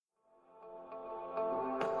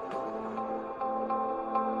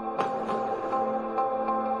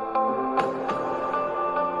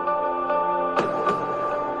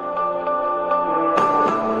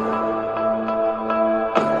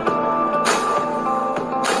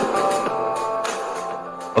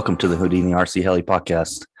Welcome to the Houdini RC Heli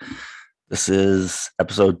podcast. This is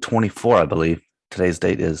episode 24, I believe. Today's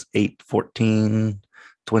date is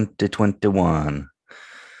 8/14/2021.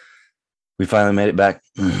 We finally made it back.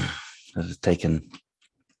 It has taken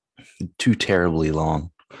too terribly long.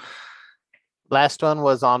 Last one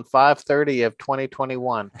was on 5/30 of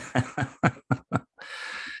 2021.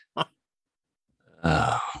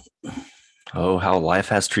 Oh, how life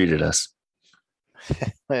has treated us.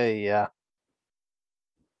 Yeah.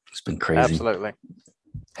 It's been crazy. Absolutely.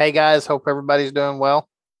 Hey guys, hope everybody's doing well.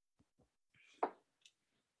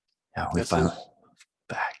 Yeah, we finally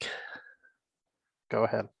back. Go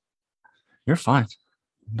ahead. You're fine.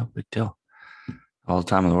 No big deal. All the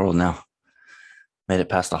time in the world now. Made it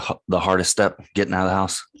past the hardest step, getting out of the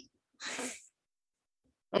house.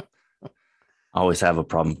 I always have a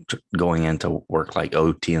problem going into work like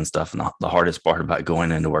OT and stuff. And the hardest part about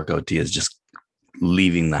going into work OT is just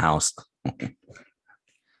leaving the house.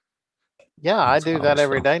 Yeah, I do that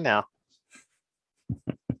every day now.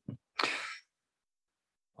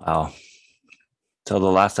 Wow. So the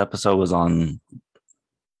last episode was on,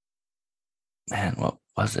 man, what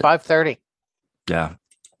was it? 5:30. Yeah.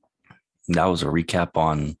 That was a recap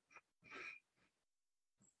on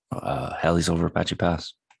helis over Apache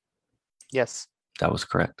Pass. Yes. That was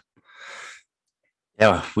correct.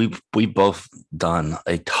 Yeah, we both done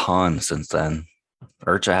a ton since then.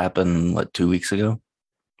 IRCHA happened, 2 weeks ago?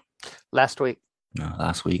 Last week. No,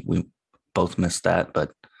 last week. We both missed that,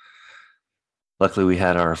 but luckily we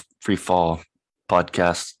had our free fall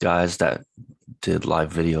podcast guys that did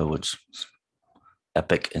live video, which was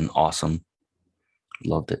epic and awesome.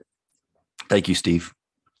 Loved it. Thank you, Steve.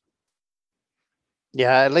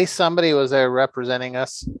 Yeah, at least somebody was there representing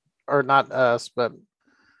us, or not us, but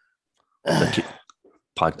The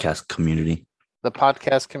podcast community. The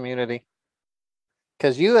podcast community.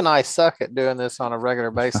 Because you and I suck at doing this on a regular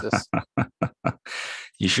basis.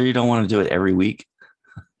 You sure you don't want to do it every week?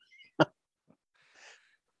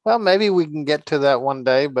 Well, maybe we can get to that one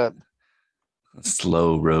day, but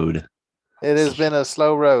Slow road. It has been a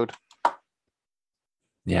slow road.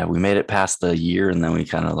 Yeah, we made it past the year and then we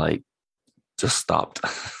kind of just stopped.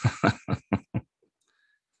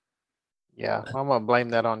 Yeah, I'm going to blame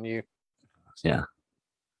that on you. Yeah.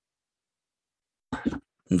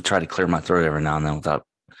 And try to clear my throat every now and then without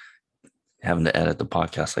having to edit the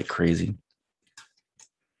podcast like crazy.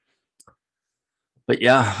 But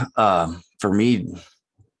yeah, for me,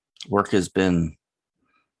 work has been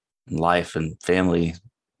life and family.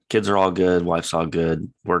 Kids are all good. Wife's all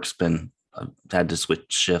good. Work's been, I've had to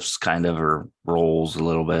switch shifts kind of, or roles a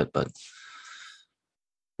little bit, but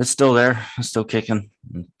it's still there. It's still kicking.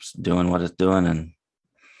 It's doing what it's doing and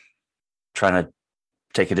trying to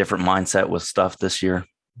take a different mindset with stuff this year,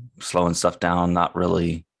 slowing stuff down, not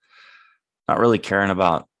really caring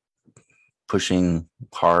about pushing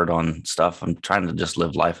hard on stuff. I'm trying to just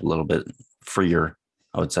live life a little bit freer,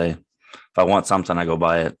 I would say. If I want something, I go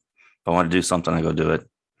buy it. If I want to do something, I go do it.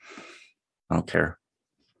 I don't care.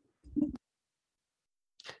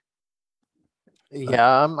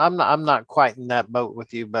 Yeah, I'm not quite in that boat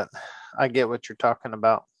with you, but I get what you're talking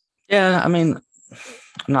about. Yeah, I mean,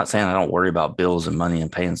 I'm not saying I don't worry about bills and money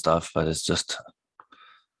and paying stuff, but it's just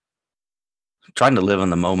trying to live in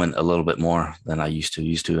the moment a little bit more than I used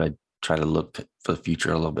to. I try to look for the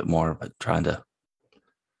future a little bit more, but trying to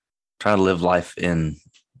live life in,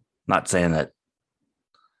 not saying that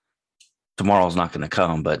tomorrow's not going to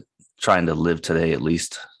come, but trying to live today at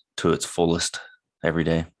least to its fullest every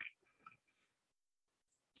day.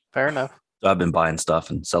 Fair enough. So I've been buying stuff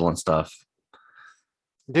and selling stuff.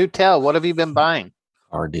 Do tell, what have you been buying?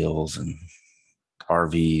 Car deals and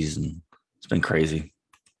RVs, and it's been crazy.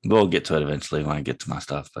 We'll get to it eventually when I get to my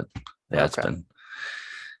stuff, but yeah, okay. It's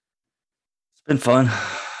been fun.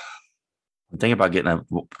 I'm thinking about getting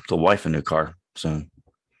the wife a new car soon.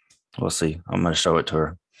 We'll see. I'm going to show it to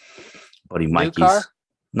her. Buddy Mikey's. New car?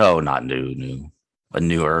 No, not new. A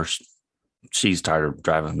newer. She's tired of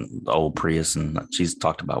driving the old Prius, and she's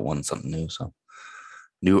talked about wanting something new. So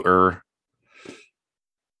newer.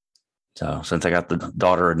 So since I got the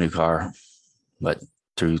daughter a new car, but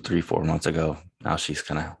 2, 3, 4 months ago, now she's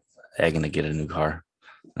kind of egging to get a new car.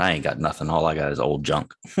 And I ain't got nothing. All I got is old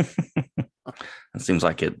junk. It seems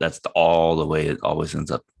like that's all the way it always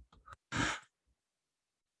ends up.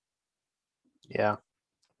 Yeah.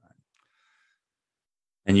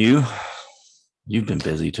 And you've been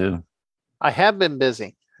busy too. I have been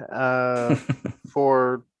busy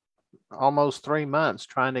for almost 3 months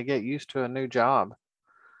trying to get used to a new job.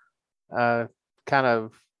 Kind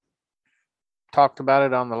of talked about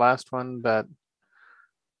it on the last one, but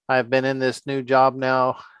I've been in this new job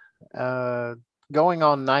now going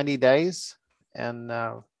on 90 days. And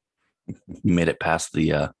You made it past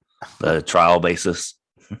the trial basis.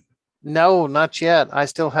 no, not yet. I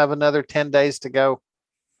still have another 10 days to go.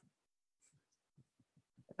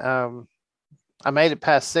 I made it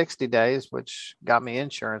past 60 days, which got me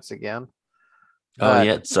insurance again. Oh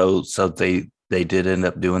yeah. So they did end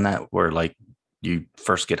up doing that where like you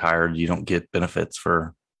first get hired, you don't get benefits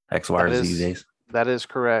for X, Y, or Z days. That is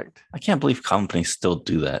correct. I can't believe companies still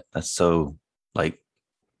do that. That's so like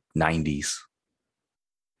 90s.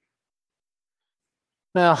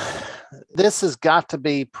 Now, this has got to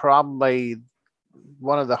be probably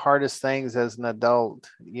one of the hardest things as an adult,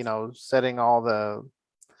 setting all the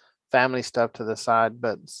family stuff to the side.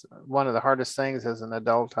 But one of the hardest things as an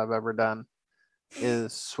adult I've ever done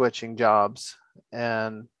is switching jobs.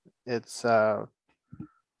 And it's, to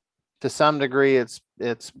some degree, it's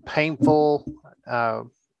painful,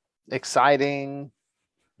 exciting,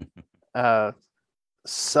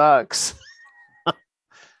 sucks.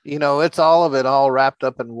 It's all of it all wrapped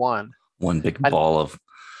up in one big ball of.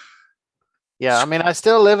 Yeah, I mean, I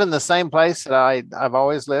still live in the same place that I've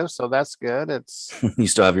always lived, so that's good. It's You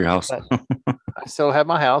still have your house. I still have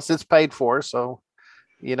my house. It's paid for, so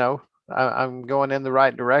I'm going in the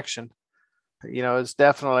right direction. It's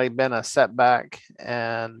definitely been a setback,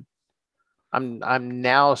 and I'm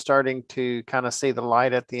now starting to kind of see the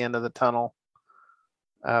light at the end of the tunnel.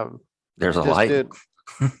 There's a light.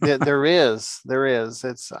 There is.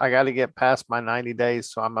 I got to get past my 90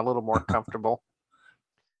 days, so I'm a little more comfortable.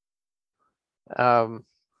 Yeah,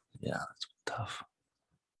 it's tough,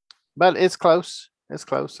 but it's close. You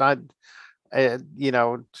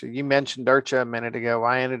mentioned IRCHA a minute ago.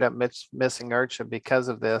 I ended up missing IRCHA because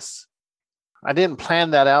of this. I didn't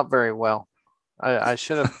plan that out very well. I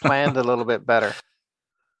should have planned a little bit better.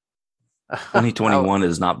 2021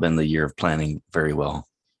 has not been the year of planning very well.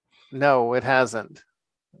 No, it hasn't.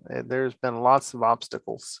 There's been lots of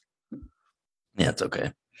obstacles. Yeah, it's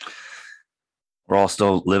okay. We're all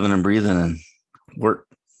still living and breathing and work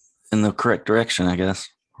in the correct direction, I guess,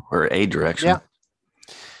 or a direction.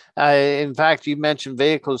 Yeah. In fact, you mentioned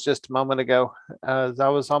vehicles just a moment ago. As I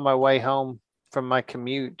was on my way home from my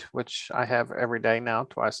commute, which I have every day now,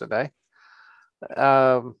 twice a day.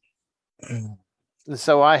 So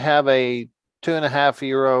I have a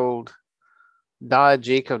 2.5-year-old Dodge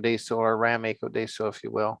EcoDiesel, or Ram EcoDiesel, if you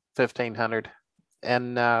will, 1500.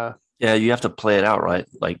 And yeah, you have to play it out, right?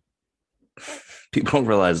 Like people don't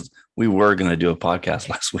realize we were going to do a podcast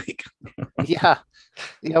last week. yeah,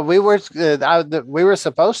 we were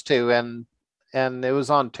supposed to, and it was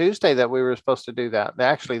on Tuesday that we were supposed to do that.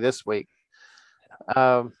 Actually, this week.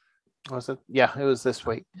 Was it? Yeah, it was this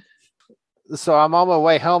week. So I'm on my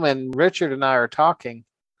way home, and Richard and I are talking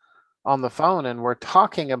on the phone, and we're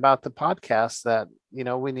talking about the podcast that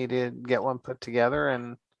we need to get one put together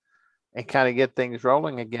and kind of get things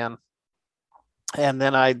rolling again. And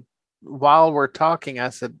then while we're talking, I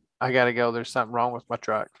said, I got to go. There's something wrong with my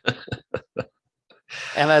truck.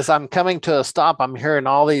 And as I'm coming to a stop, I'm hearing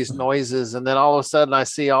all these noises, and then all of a sudden I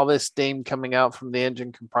see all this steam coming out from the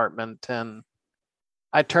engine compartment, and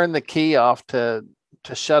I turned the key off to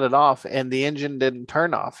shut it off, and the engine didn't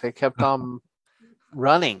turn off. It kept on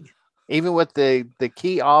running. Even with the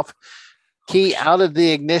key off, key out of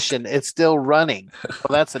the ignition, it's still running.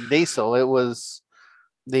 Well, that's a diesel. It was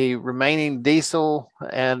the remaining diesel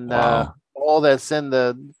and all that's in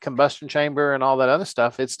the combustion chamber and all that other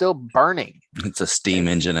stuff. It's still burning. It's a steam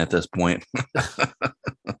engine at this point.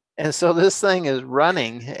 And so this thing is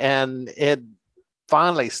running, and it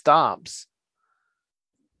finally stops.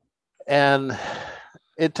 And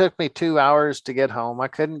it took me 2 hours to get home. I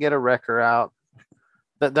couldn't get a wrecker out.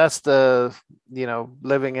 That's the,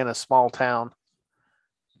 living in a small town.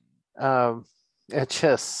 It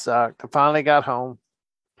just sucked. I finally got home,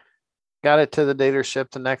 got it to the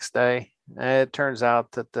dealership the next day. And it turns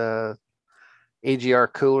out that the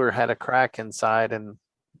EGR cooler had a crack inside, and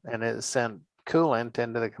it sent coolant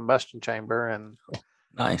into the combustion chamber. And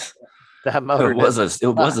nice. That motor it was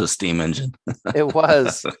a steam engine. It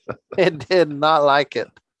was. It did not like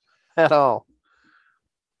it at all.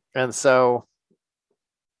 And so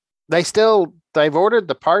they've ordered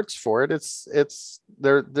the parts for it. It's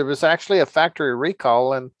there was actually a factory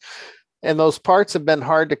recall, and those parts have been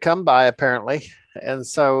hard to come by apparently. And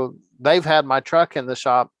so they've had my truck in the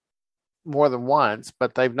shop more than once,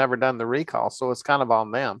 but they've never done the recall. So it's kind of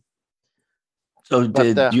on them. So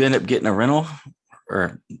did you end up getting a rental,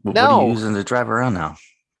 or what are you using to drive around now?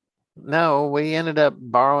 No, we ended up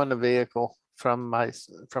borrowing a vehicle from my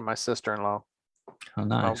sister-in-law. Oh,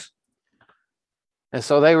 nice. And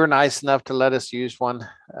so they were nice enough to let us use one.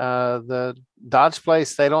 The Dodge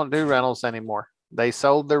place, they don't do rentals anymore. They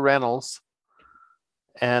sold their rentals,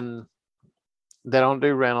 and they don't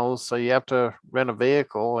do rentals, so you have to rent a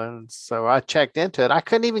vehicle. And so I checked into it. I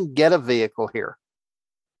couldn't even get a vehicle here.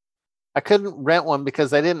 I couldn't rent one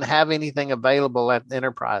because they didn't have anything available at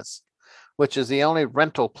Enterprise, which is the only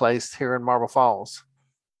rental place here in Marble Falls.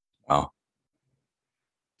 Wow.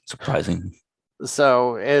 Surprising.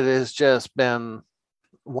 So it has just been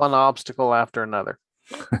one obstacle after another.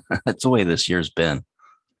 That's the way this year's been.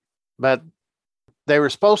 But they were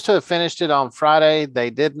supposed to have finished it on Friday. They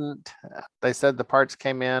didn't. They said the parts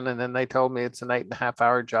came in, and then they told me it's an 8.5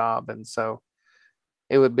 hour job. And so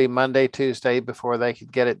it would be Monday, Tuesday before they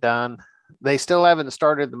could get it done. They still haven't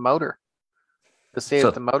started the motor to see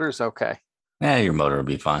if the motor's okay. Yeah, your motor will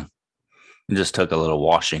be fine. It just took a little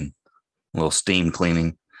washing, a little steam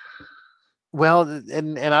cleaning. Well,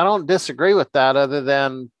 and I don't disagree with that, other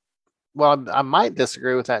than, well, I might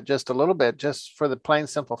disagree with that just a little bit, just for the plain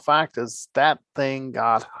simple fact is that thing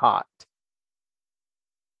got hot.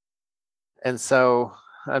 And so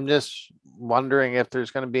I'm just wondering if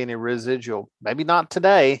there's going to be any residual, maybe not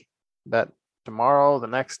today, but tomorrow, the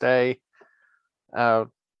next day. I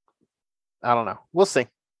don't know. We'll see.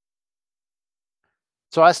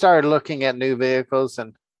 So I started looking at new vehicles,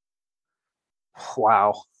 and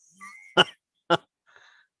wow.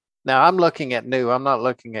 Now I'm looking at new. I'm not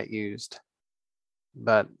looking at used,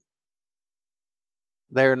 but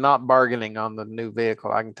they're not bargaining on the new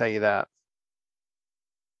vehicle. I can tell you that.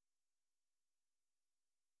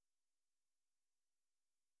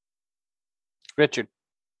 Richard.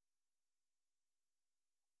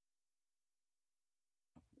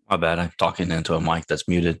 My bad. I'm talking into a mic that's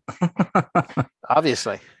muted.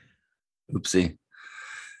 Obviously. Oopsie.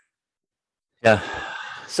 Yeah.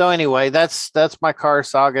 So anyway, that's my car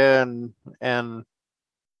saga, and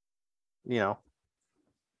you know,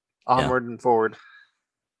 onward and forward.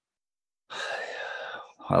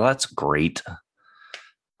 Well, that's great.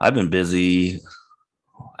 I've been busy.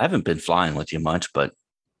 I haven't been flying with you much, but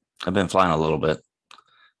I've been flying a little bit.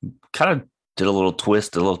 Kind of did a little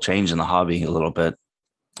twist, a little change in the hobby a little bit.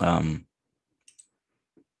 Kind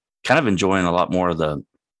of enjoying a lot more of the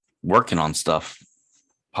working on stuff,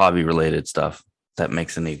 hobby related stuff. That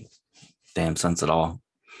makes any damn sense at all.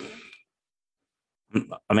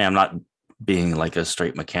 I mean, I'm not being like a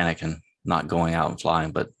straight mechanic and not going out and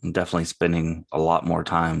flying, but I'm definitely spending a lot more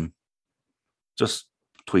time just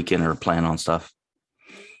tweaking or playing on stuff.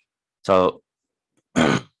 So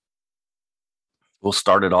we'll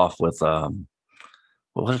start it off with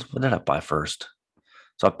what did I buy first?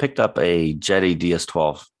 So I picked up a Jetty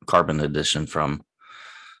DS12 Carbon Edition from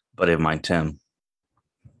a buddy of mine, Tim.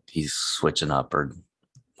 He's switching up, or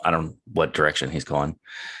I don't know what direction he's going.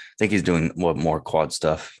 I think he's doing more quad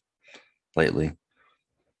stuff lately.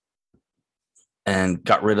 And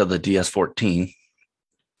got rid of the DS14,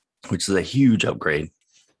 which is a huge upgrade.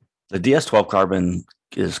 The DS12 Carbon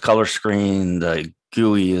is color screen. The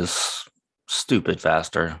GUI is stupid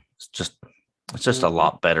faster. It's just a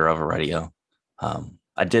lot better of a radio.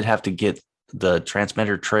 I did have to get the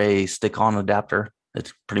transmitter tray stick-on adapter.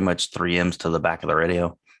 It's pretty much 3Ms to the back of the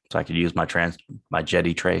radio, so I could use my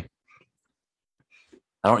Jetty tray.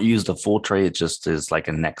 I don't use the full tray. It just is like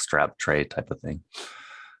a neck strap tray type of thing.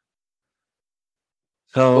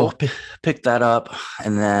 So cool. Picked that up,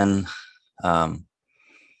 and then a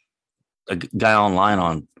guy online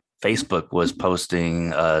on Facebook was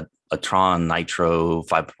posting a Tron Nitro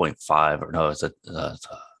 5.5, or no, it's a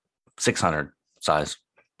 600 size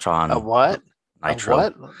Tron. A what? Nitro.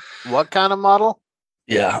 A what kind of model?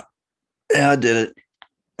 Yeah, I did it.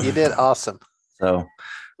 You did awesome. So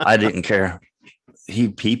I didn't care. He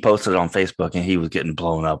posted it on Facebook, and he was getting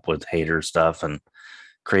blown up with hater stuff and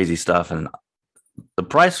crazy stuff. And the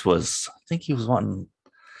price was, I think he was wanting,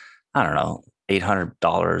 I don't know,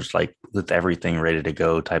 $800, like with everything ready to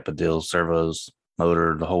go type of deal, servos,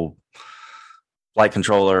 motor, the whole flight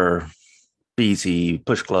controller, BC,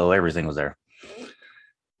 push glow, everything was there.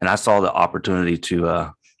 And I saw the opportunity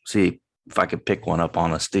to see if I could pick one up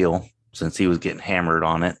on a steal, since he was getting hammered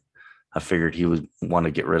on it. I figured he would want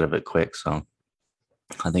to get rid of it quick. So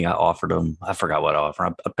I think I offered him, I forgot what I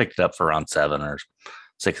offered. I picked it up for around 7 or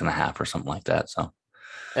 6.5 or something like that. So,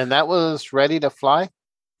 and that was ready to fly?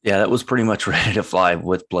 Yeah, that was pretty much ready to fly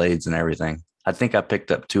with blades and everything. I think I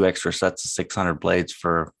picked up 2 extra sets of 600 blades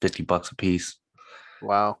for $50 a piece.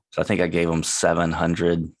 Wow. So I think I gave them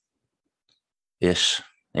 700 ish.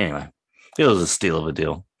 Anyway, it was a steal of a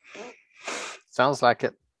deal. Sounds like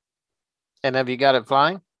it. And have you got it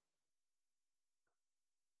flying?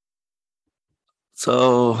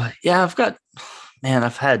 So yeah, I've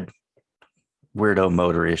had weirdo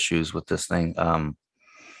motor issues with this thing.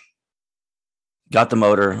 got the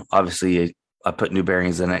motor. Obviously, I put new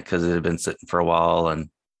bearings in it because it had been sitting for a while, and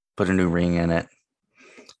put a new ring in it.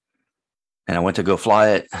 And I went to go fly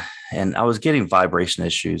it, and I was getting vibration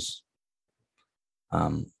issues.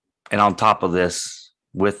 And on top of this,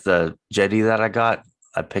 with the Jetty that I got,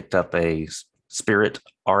 I picked up a Spirit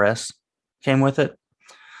RS, came with it.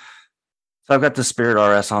 So I've got the Spirit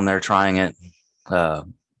RS on there trying it. Uh,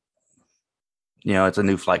 it's a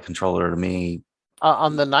new flight controller to me.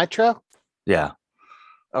 On the Nitro? Yeah.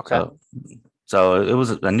 Okay. So it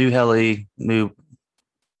was a new heli, new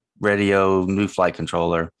radio, new flight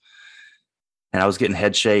controller. And I was getting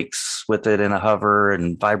head shakes with it in a hover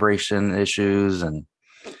and vibration issues. And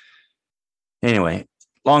anyway,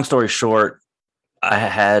 long story short,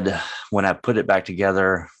 when I put it back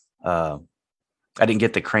together, I didn't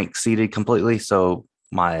get the crank seated completely. So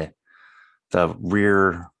the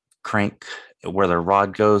rear crank where the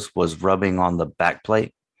rod goes was rubbing on the back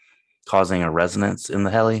plate, causing a resonance in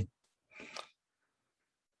the heli.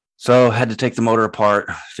 So I had to take the motor apart,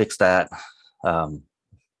 fix that.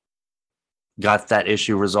 Got that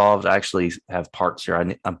issue resolved. I actually have parts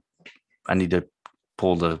here. I need to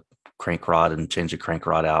pull the crank rod and change the crank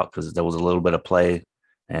rod out because there was a little bit of play,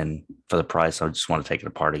 and for the price, I just want to take it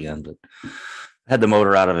apart again. But I had the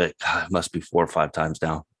motor out of it. God, it must be 4 or 5 times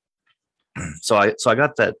now. So I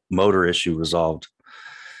got that motor issue resolved,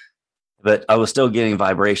 but I was still getting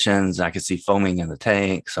vibrations, and I could see foaming in the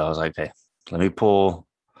tank. So I was like, okay, let me pull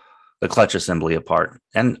the clutch assembly apart.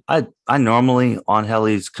 And I normally on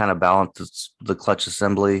helis kind of balance the clutch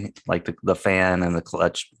assembly, like the fan and the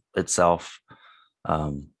clutch itself.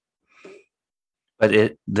 But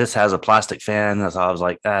this has a plastic fan, so I was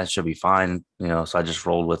like, it should be fine, so I just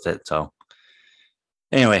rolled with it. So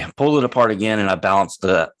anyway, pulled it apart again, and I balanced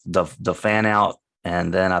the fan out,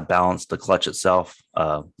 and then I balanced the clutch itself.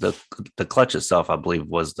 The clutch itself, I believe,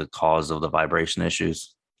 was the cause of the vibration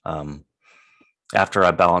issues. After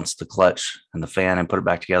I balanced the clutch and the fan and put it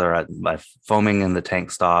back together, my foaming in the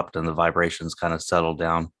tank stopped and the vibrations kind of settled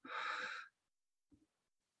down.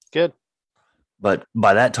 Good. But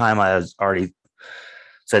by that time, I was already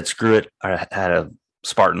said, screw it. I had a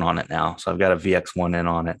Spartan on it now. So I've got a VX1N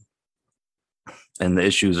on it. And the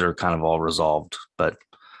issues are kind of all resolved. But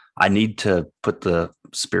I need to put the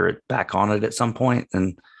Spirit back on it at some point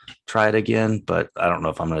and try it again. But I don't know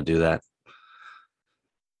if I'm going to do that.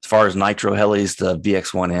 As far as nitro helis, the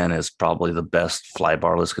VX1N is probably the best fly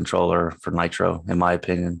barless controller for nitro, in my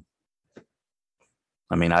opinion.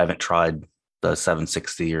 I mean, I haven't tried the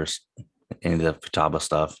 760 or any of the Futaba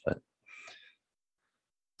stuff, but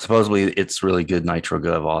supposedly it's really good nitro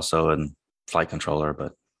gov also and flight controller.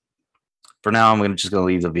 But for now, I'm just going to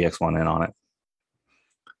leave the VX1N on it.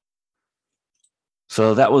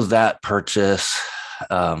 So that was that purchase.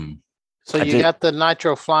 So you got the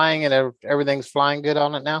Nitro flying and everything's flying good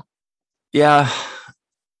on it now? Yeah.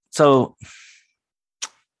 So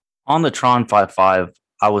on the Tron 5.5,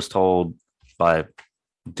 I was told by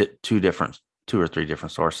 2 or 3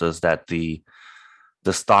 different sources that the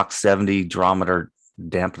stock 70 durometer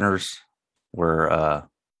dampeners were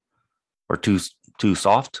too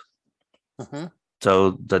soft. Mm-hmm.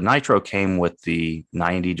 So the Nitro came with the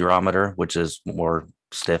 90 durometer, which is more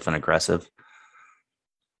stiff and aggressive.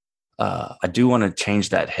 I do want to change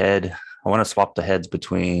that head. I want to swap the heads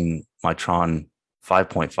between my Tron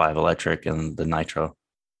 5.5 electric and the Nitro.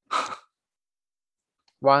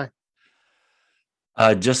 Why?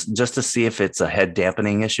 Just to see if it's a head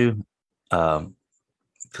dampening issue.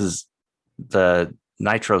 Because the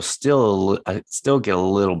Nitro I still get a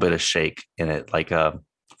little bit of shake in it, like a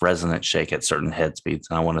resonant shake at certain head speeds.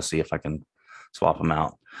 And I want to see if I can swap them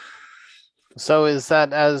out. So is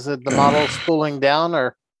that as the model spooling down,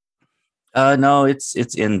 or? No,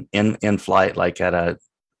 it's in flight, like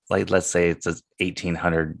let's say it's a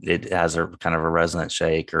 1800, it has a kind of a resonant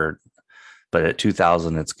shake, but at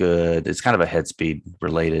 2000 it's good. It's kind of a head speed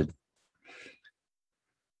related.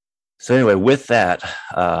 So anyway, with that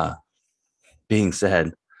being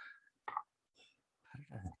said,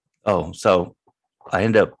 so I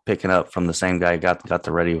ended up picking up from the same guy got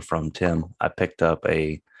the radio from, Tim. I picked up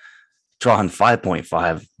a Tron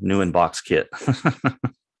 5.5 new in box kit.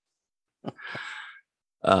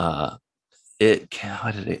 It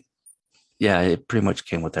pretty much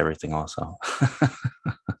came with everything also.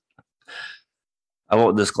 I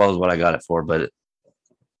won't disclose what I got it for, but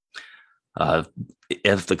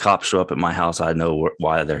if the cops show up at my house, I know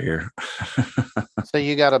why they're here. So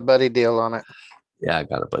you got a buddy deal on it? Yeah, I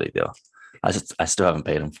got a buddy deal. I still haven't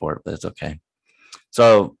paid him for it, but it's okay.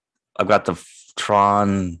 So I've got the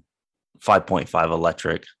Tron 5.5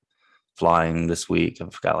 electric flying this week.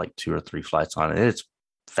 I've got like 2 or 3 flights on it. It's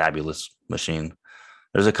a fabulous machine.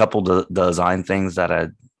 There's a couple design things that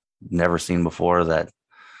I'd never seen before that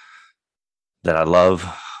I love.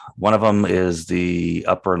 One of them is the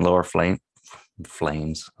upper and lower flames.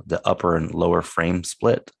 The upper and lower frame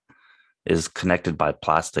split is connected by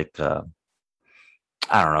plastic. I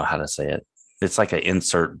don't know how to say it. It's like an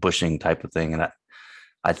insert bushing type of thing, and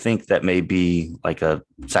I think that may be like a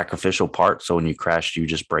sacrificial part. So when you crash, you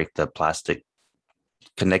just break the plastic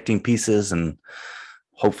connecting pieces and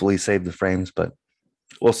hopefully save the frames. But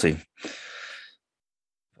we'll see.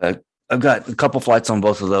 I've got a couple flights on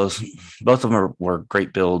both of those. Both of them were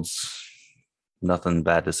great builds. Nothing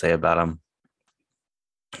bad to say about them.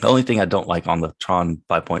 The only thing I don't like on the Tron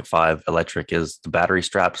 5.5 electric is the battery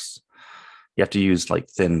straps. You have to use like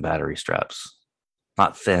thin battery straps.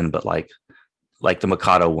 Not thin, but like the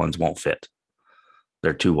Mikado ones won't fit.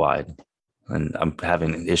 They're too wide. And I'm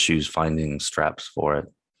having issues finding straps for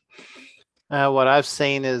it. What I've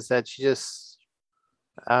seen is that you just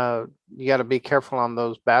you got to be careful on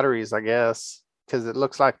those batteries, I guess, because it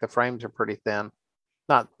looks like the frames are pretty thin.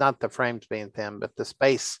 Not the frames being thin, but the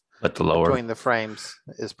space But the lower between the frames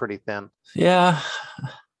is pretty thin. Yeah.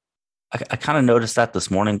 I kind of noticed that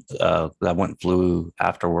this morning. I went and flew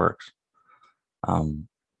after work. And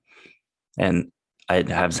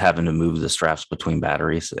I was having to move the straps between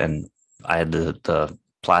batteries, and I had the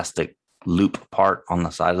plastic loop part on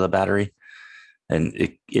the side of the battery, and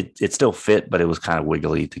it still fit, but it was kind of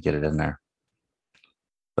wiggly to get it in there.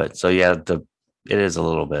 But so yeah, it is a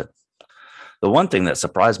little bit. The one thing that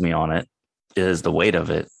surprised me on it is the weight of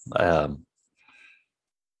it. I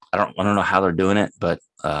don't know how they're doing it, but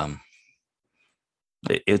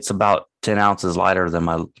it's about 10 ounces lighter than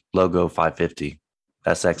my Logo 550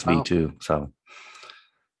 SXV2. Wow. So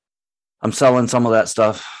I'm selling some of that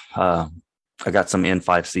stuff. I got some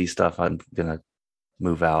N5C stuff I'm gonna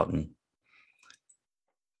move out, and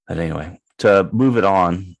anyway, to move it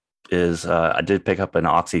on is I did pick up an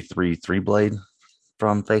Oxy 3 blade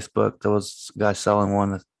from Facebook. There was a guy selling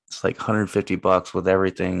one. It's like $150 with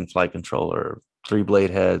everything: flight controller, 3-blade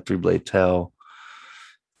head, 3-blade tail,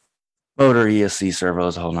 motor, ESC,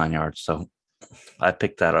 servos, the whole 9 yards. So I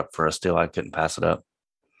picked that up for a steal. I couldn't pass it up.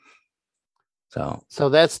 So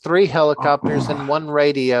that's 3 helicopters and 1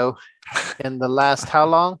 radio in the last how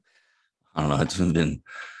long? I don't know. It's been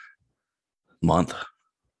a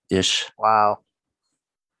month-ish. Wow.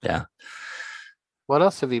 Yeah. What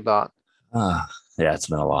else have you bought? Yeah, it's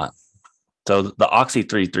been a lot. So the Oxy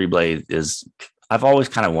 3 blade is, I've always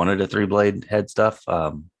kind of wanted a 3-blade head stuff.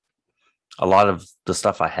 A lot of the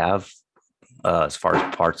stuff I have, as far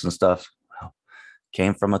as parts and stuff,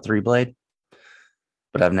 came from a 3-blade.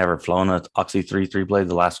 But I've never flown an Oxy 3 blade.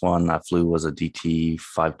 The last one I flew was a DT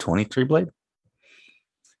 520 3-blade.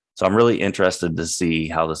 So I'm really interested to see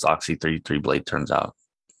how this Oxy 3 blade turns out.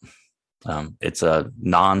 It's a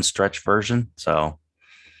non-stretch version, so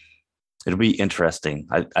it'll be interesting.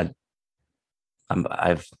 I'm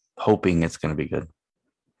hoping it's going to be good.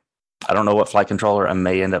 I don't know what flight controller. I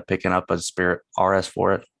may end up picking up a Spirit RS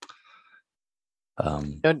for it.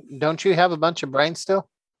 Don't you have a bunch of brains still?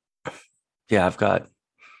 Yeah, I've got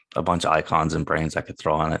a bunch of icons and brains I could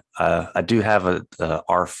throw on it. I do have a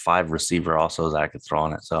R5 receiver also that I could throw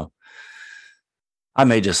on it. So I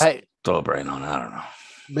may just throw a brain on it. I don't know.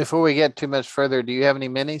 Before we get too much further, do you have any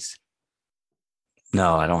minis?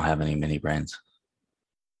 No, I don't have any mini brains.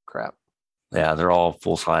 Crap. Yeah, they're all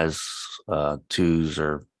full size 2s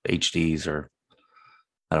or HDs, or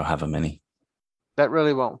I don't have a mini. That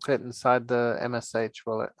really won't fit inside the MSH,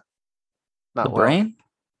 will it? Not the brain?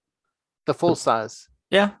 The full size.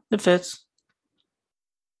 Yeah, it fits.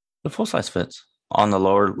 The full size fits on the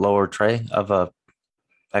lower tray of a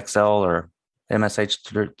XL or MSH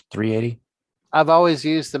 380. I've always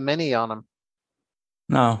used the mini on them.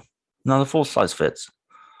 No, the full size fits.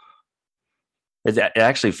 It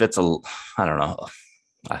actually fits I don't know.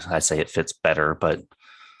 I say it fits better, but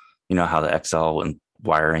you know how the XL and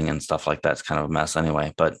wiring and stuff like that's kind of a mess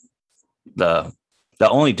anyway. But the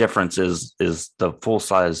only difference is the full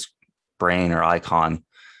size brain or icon.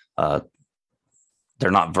 They're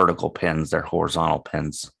not vertical pins; they're horizontal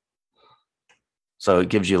pins. So it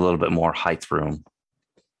gives you a little bit more height room.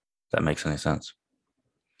 If that makes any sense.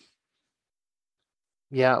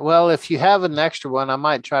 Yeah. Well, if you have an extra one, I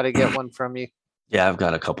might try to get one from you. Yeah, I've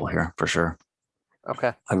got a couple here for sure.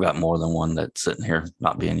 Okay. I've got more than one that's sitting here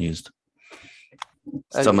not being used.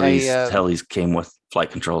 Some of these helis came with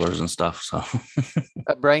flight controllers and stuff. So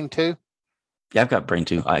a brain 2? Yeah, I've got brain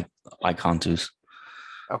 2, icon 2s.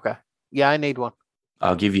 Okay. Yeah, I need one.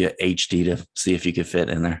 I'll give you an HD to see if you could fit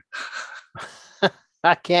in there.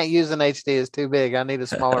 I can't use an HD. It's too big. I need a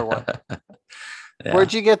smaller one. Yeah.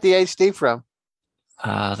 Where'd you get the HD from?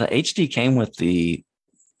 The HD came with the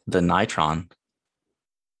Nitron.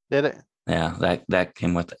 Did it? Yeah, that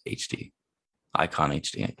came with the HD Icon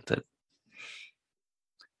HD.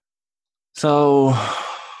 So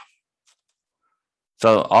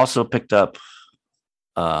also picked up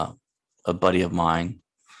uh, a buddy of mine.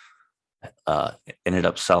 Uh, Ended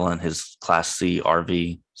up selling his Class C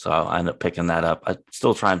RV, so I ended up picking that up. I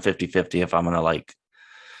still trying 50-50 if I'm gonna like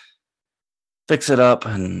fix it up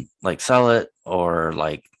and like sell it or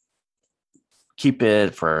like keep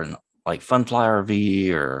it for like fun fly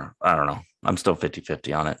RV, or I don't know. I'm still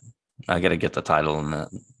 50-50 on it. I got to get the title and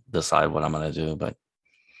decide what I'm going to do, but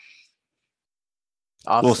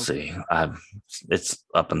we'll Awesome. see. It's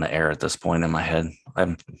up in the air at this point in my head.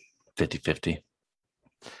 I'm 50-50.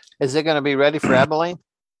 Is it going to be ready for Abilene?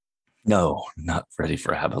 No, not ready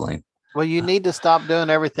for Abilene. Well, you need to stop doing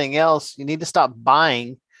everything else. You need to stop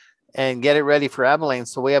buying and get it ready for Abilene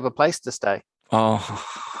so we have a place to stay. Oh,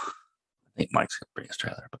 I think Mike's going to bring his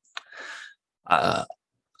trailer, but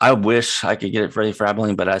I wish I could get it ready for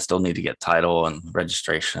Abilene, but I still need to get title and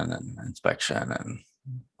registration and inspection and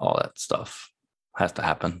all that stuff has to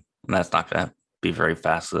happen. And that's not going to be very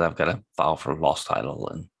fast because I've got to file for lost title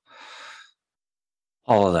and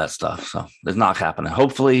all of that stuff. So it's not happening.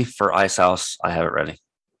 Hopefully for Ice House, I have it ready.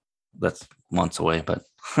 That's months away, but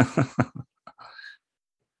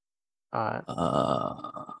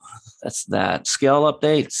that's that. Scale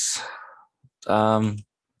updates.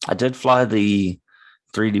 I did fly the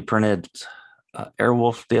 3D printed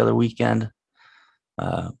Airwolf the other weekend.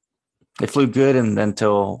 It flew good, and then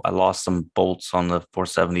until I lost some bolts on the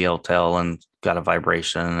 470L tail and got a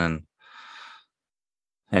vibration. And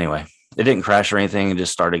anyway, it didn't crash or anything. It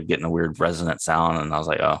just started getting a weird resonant sound, and I was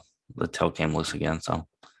like, oh, the tail came loose again. So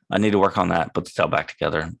I need to work on that, put the tail back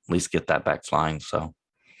together, at least get that back flying. So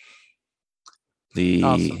the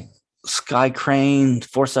Awesome. Sky Crane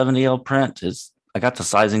 470L print is, I got the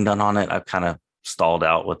sizing done on it. I've kind of stalled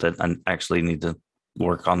out with it. I actually need to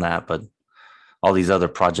work on that, but all these other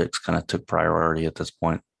projects kind of took priority at this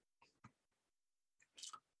point.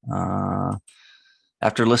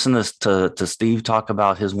 After listening to Steve talk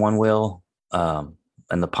about his one wheel and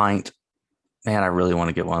the pint, man, I really want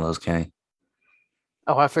to get one of those, Kenny.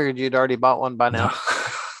 Oh, I figured you'd already bought one by now.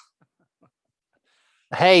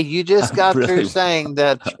 Hey, you just got through saying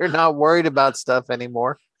that you're not worried about stuff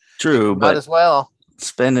anymore. True, but as well,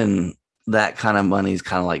 spending that kind of money is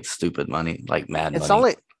kind of like stupid money, like mad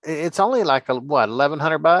money. It's only like what,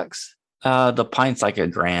 $1,100? The pint's like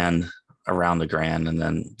 $1,000, around $1,000, and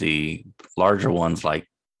then the larger one's like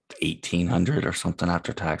 1,800 or something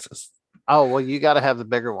after taxes. Oh well, you got to have the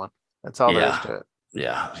bigger one. That's all there is to it.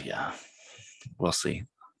 Yeah. We'll see.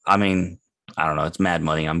 I mean, I don't know. It's mad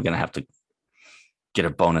money. I'm gonna have to get a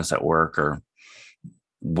bonus at work or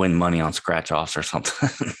win money on scratch offs or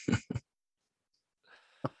something.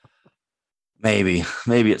 maybe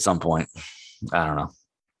at some point. I don't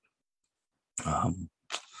know.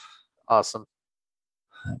 Awesome.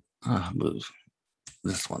 Move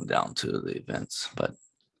this one down to the events, but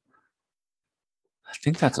I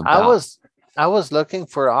think that's about. I was looking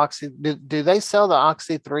for Oxy. Do they sell the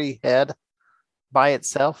Oxy 3 head by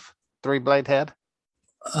itself? 3-blade head?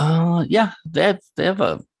 Yeah, they have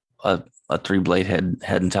a 3-blade head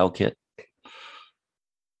and tail kit.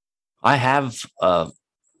 I have a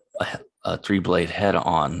 3-blade head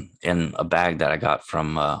on in a bag that I got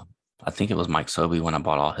from I think it was Mike Sobey when I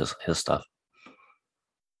bought all his stuff.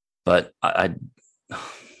 But I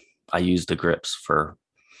used the grips for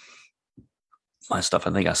my stuff.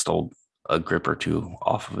 I think I stole a grip or two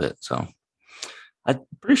off of it. So I'm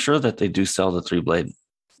pretty sure that they do sell the 3-blade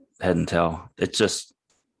head and tail. It's just,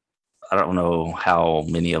 I don't know how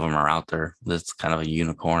many of them are out there. That's kind of a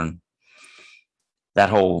unicorn. That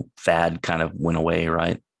whole fad kind of went away,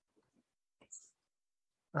 right?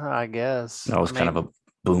 I guess. That was kind of a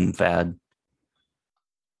boom fad.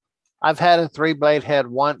 I've had a 3-blade head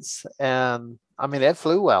once, and I mean, it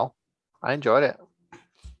flew well. I enjoyed it.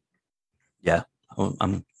 Yeah,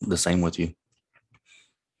 I'm the same with you.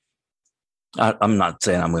 I'm not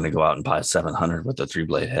saying I'm going to go out and buy a 700 with a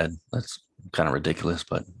 3-blade head. That's kind of ridiculous,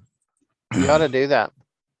 but you ought to do that.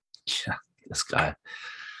 Yeah, this guy.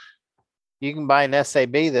 You can buy an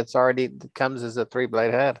SAB that comes as a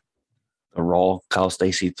 3-blade head. A raw Kyle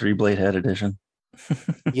Stacy 3-blade head edition.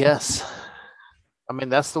 Yes. I mean,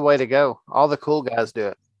 that's the way to go. All the cool guys do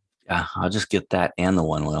it. Yeah, I'll just get that and the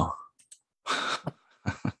one wheel.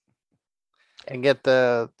 And get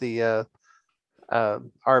the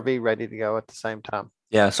RV ready to go at the same time.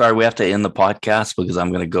 Yeah, sorry, we have to end the podcast because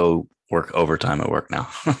I'm going to go work overtime at work now.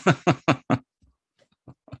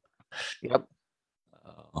 Yep.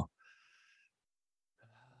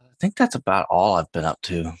 think that's about all I've been up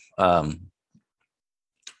to.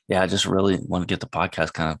 Yeah, I just really want to get the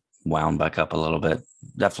podcast kind of wound back up a little bit.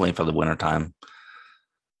 Definitely for the wintertime.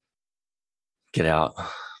 Get out.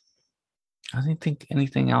 I didn't think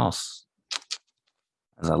anything else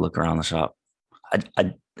as I look around the shop.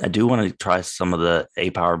 I do want to try some of the A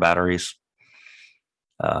power batteries.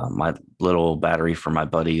 My little battery for my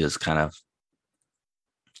buddy is kind of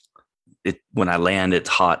it when I land, it's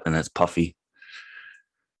hot and it's puffy.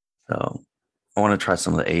 So I want to try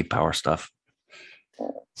some of the A power stuff.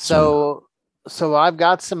 So I've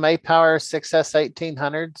got some A Power 6S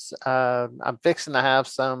 1800s. I'm fixing to have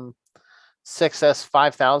some 6S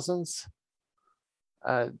 5000s.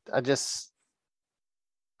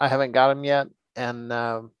 I haven't got them yet, and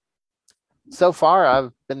so far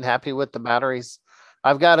I've been happy with the batteries.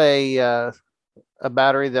 I've got a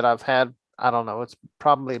battery that I've had. I don't know. It's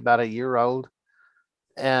probably about a year old,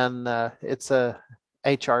 and it's a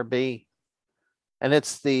HRB, and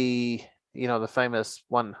it's the famous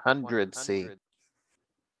 100C.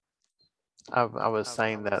 I was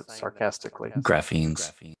saying that sarcastically.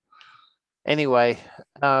 Graphenes. Anyway,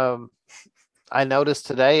 I noticed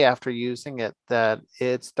today after using it that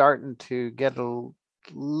it's starting to get a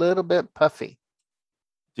little bit puffy.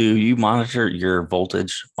 Do you monitor your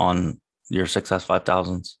voltage on your 6S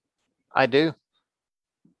 5000s? I do.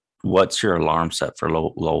 What's your alarm set for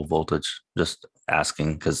low voltage? Just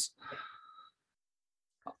asking because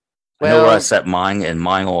I know where I set mine, and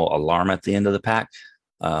mine will alarm at the end of the pack.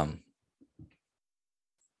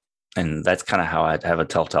 And that's kind of how I'd have a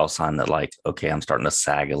telltale sign that, like, okay, I'm starting to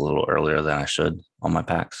sag a little earlier than I should on my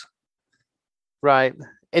packs. Right.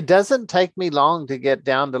 It doesn't take me long to get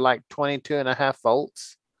down to like 22.5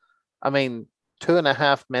 volts. I mean,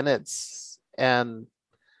 2.5 minutes. And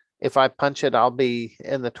if I punch it, I'll be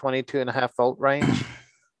in the 22.5 volt range.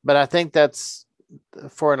 But I think that's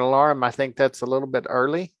for an alarm. I think that's a little bit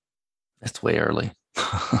early. That's way early.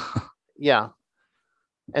 Yeah.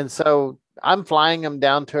 And so I'm flying them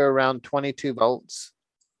down to around 22 volts.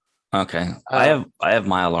 Okay. I have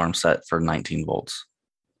my alarm set for 19 volts.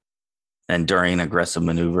 And during aggressive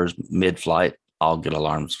maneuvers, mid-flight, I'll get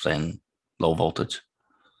alarms saying low voltage.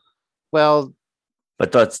 Well,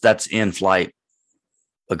 but that's in flight,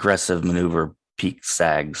 aggressive maneuver, peak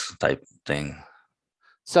sags type thing.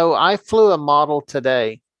 So I flew a model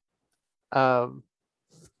today, running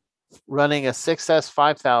a 6S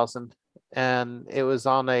 5000, and it was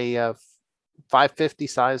on a 550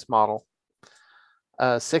 size model,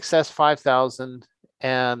 6S 5000,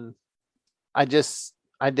 and I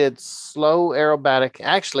did slow aerobatic.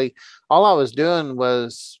 Actually, all I was doing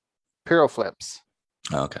was pyro flips.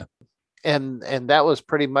 Okay. And that was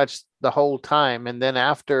pretty much the whole time. And then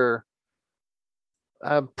after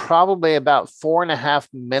probably about 4.5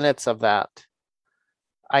 minutes of that,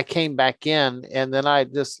 I came back in, and then I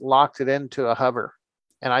just locked it into a hover,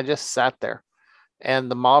 and I just sat there.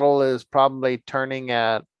 And the model is probably turning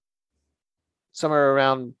at somewhere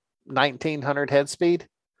around 1900 head speed.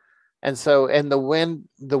 And so, and the wind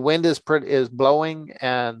is blowing.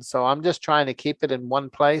 And so I'm just trying to keep it in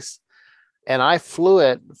one place. And I flew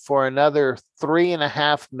it for another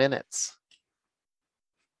 3.5 minutes.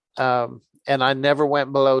 And I never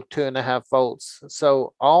went below 2.5 volts.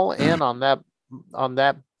 So all in on that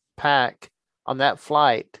pack, on that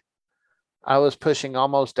flight, I was pushing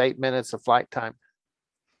almost 8 minutes of flight time.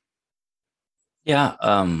 Yeah.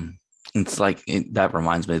 It's like that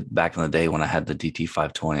reminds me back in the day when I had the DT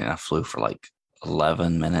 520 and I flew for like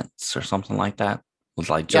 11 minutes or something like that. It was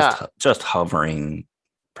like just hovering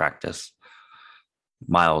practice,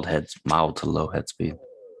 mild to low head speed.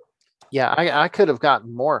 Yeah, I could have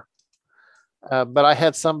gotten more, but I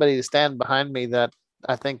had somebody to stand behind me that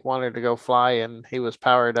I think wanted to go fly, and he was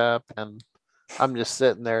powered up, and I'm just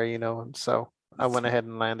sitting there, and so I went ahead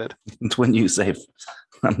and landed. It's when you say,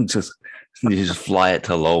 you just fly it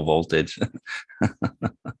to low voltage.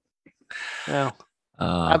 Well,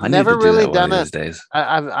 I've never really done it. Days.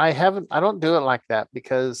 I haven't. I don't do it like that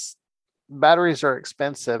because batteries are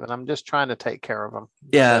expensive, and I'm just trying to take care of them.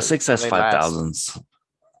 Yeah, 6S 5000s,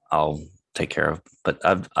 I'll take care of. But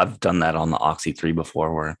I've done that on the Oxy 3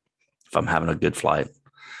 before, where if I'm having a good flight,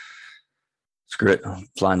 screw it, I'm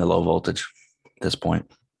flying to low voltage at this point.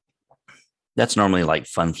 That's normally like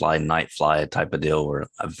fun fly, night fly type of deal, where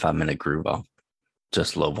if I'm in a groove, I'll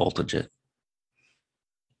just low voltage it.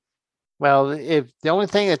 Well, if the only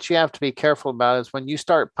thing that you have to be careful about is when you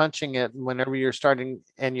start punching it, whenever you're starting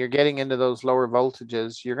and you're getting into those lower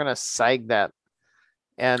voltages, you're going to sag that.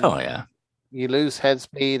 And oh yeah, you lose head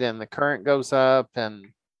speed and the current goes up,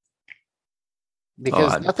 and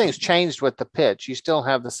because nothing's changed with the pitch, you still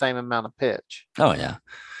have the same amount of pitch. Oh yeah.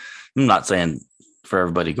 I'm not saying for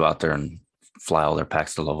everybody to go out there and fly all their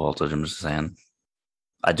packs to low voltage. I'm just saying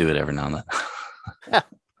I do it every now and then.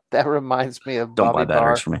 That reminds me of Don't Bobby buy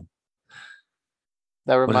batteries Barr. for me.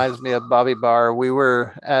 That What? reminds me of Bobby Barr. We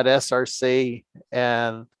were at SRC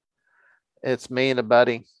and it's me and a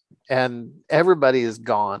buddy, and everybody is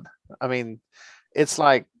gone. I mean, it's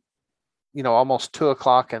like, almost 2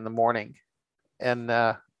 o'clock in the morning. And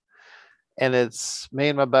it's me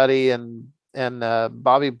and my buddy and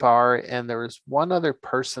Bobby Barr, and there was one other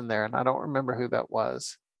person there, and I don't remember who that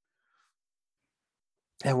was.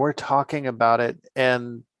 And we're talking about it,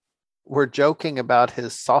 and we're joking about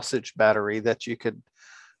his sausage battery that you could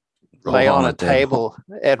lay Roll on on a a table.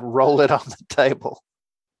 table and roll it on the table.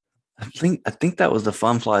 I think that was the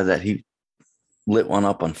fun fly that he lit one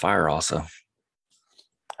up on fire also.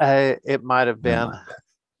 It might have been.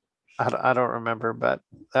 I don't remember, but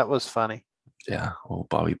that was funny. Yeah. Oh,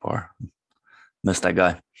 Bobby Barr. Missed that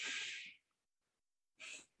guy.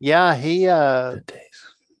 Yeah, Good days.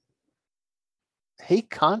 he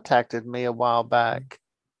contacted me a while back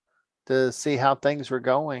to see how things were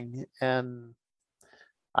going, and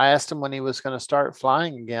I asked him when he was going to start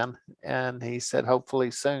flying again, and he said hopefully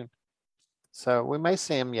soon. So we may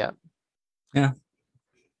see him yet. Yeah.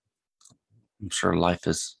 I'm sure life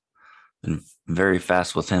has been very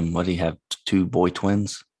fast with him. What do you have? Two boy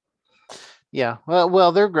twins? Yeah.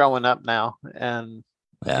 Well, they're growing up now, and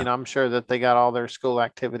Yeah. I'm sure that they got all their school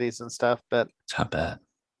activities and stuff, but It's not bad.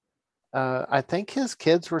 I think his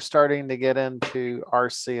kids were starting to get into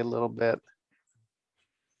RC a little bit.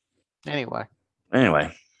 Anyway,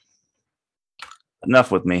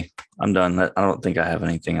 enough with me. I'm done. I don't think I have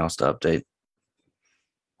anything else to update.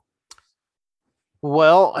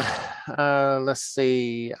 well, let's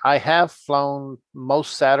see. I have flown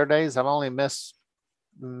most Saturdays. I've only missed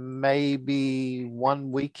maybe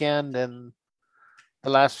one weekend in the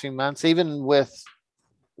last few months, even with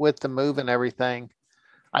the move and everything.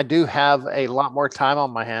 I do have a lot more time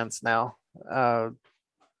on my hands now.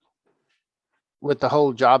 With the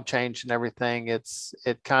whole job change and everything, it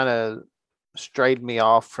kind of strayed me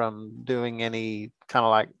off from doing any kind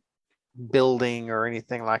of like building or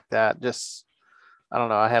anything like that. Just, I don't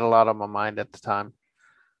know. I had a lot on my mind at the time.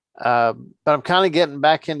 But I'm kind of getting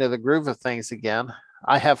back into the groove of things again.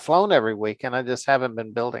 I have flown every week and I just haven't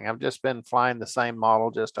been building. I've just been flying the same model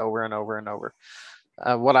just over and over and over.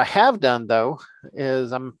 What I have done though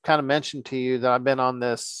is I'm kind of mentioned to you that I've been on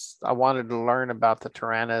this. I wanted to learn about the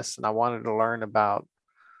Tyrannus, and I wanted to learn about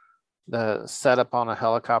the setup on a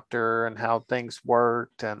helicopter and how things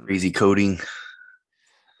worked, and Crazy coding.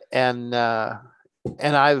 and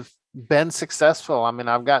I've been successful. I mean,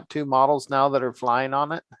 I've got two models now that are flying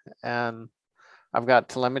on it, and I've got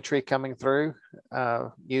telemetry coming through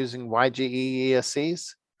using YGE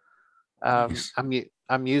ESCs. Nice.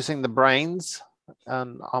 I'm using the brains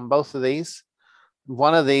on both of these.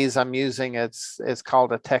 One of these I'm using, it's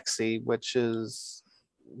called a TEXI, which is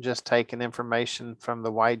just taking information from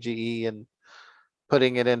the YGE and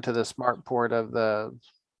putting it into the smart port of the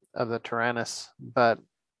Tyrannus, but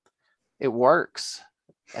it works.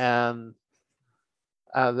 And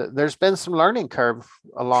there's been some learning curve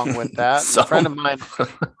along with that. And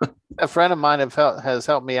a friend of mine has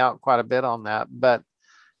helped me out quite a bit on that, but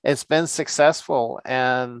it's been successful.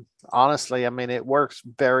 And honestly, I mean, it works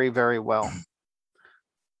very, very well.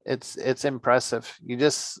 It's impressive.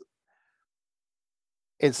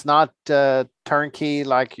 It's not turnkey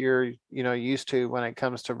like you're used to when it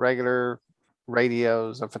comes to regular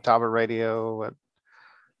radios, a Futaba radio.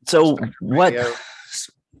 So what? Radio.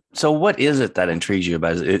 So what is it that intrigues you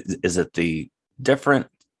about it? Is it the different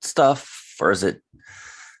stuff, or is it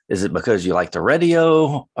because you like the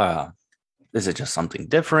radio? Is it just something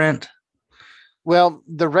different? Well,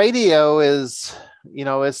 the radio is,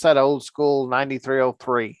 it's that old school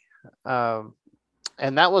 9303.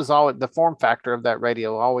 And that was all the form factor of that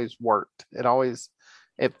radio always worked.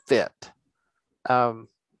 It fit.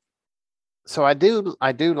 So I do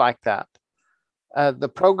like that. The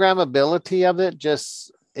programmability of it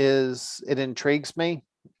it intrigues me.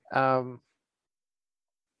 And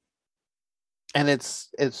it's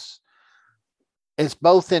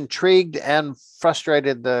both intrigued and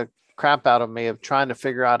frustrated the crap out of me of trying to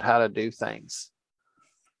figure out how to do things.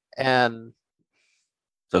 And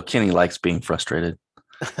so Kenny likes being frustrated.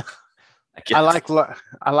 I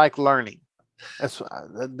like learning. That's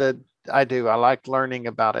I do. I like learning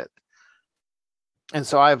about it. And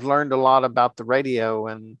so I've learned a lot about the radio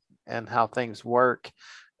and how things work.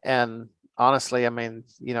 And honestly, I mean,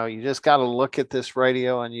 you just got to look at this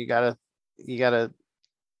radio, and you got to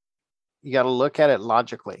look at it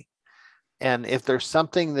logically. And if there's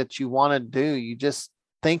something that you want to do, you just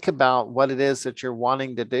think about what it is that you're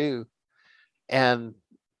wanting to do. And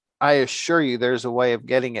I assure you there's a way of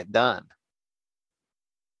getting it done.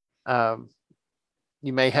 Um,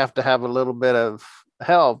 you may have to have a little bit of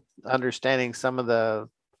help understanding some of the,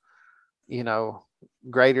 you know,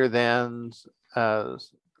 greater than,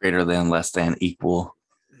 Greater than, less than, equal,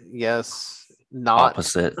 yes, not.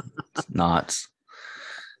 opposite, not.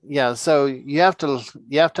 Yeah, so you have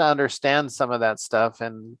to understand some of that stuff,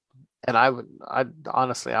 and I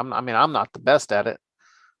honestly, I'm not the best at it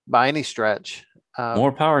by any stretch.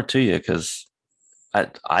 More power to you, because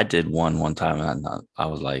I did one time and I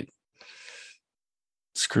was like,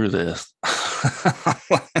 screw this.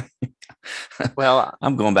 Well,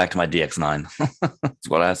 I'm going back to my DX9. That's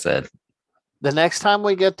what I said. the next time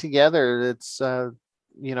we get together, it's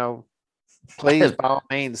you know, please by all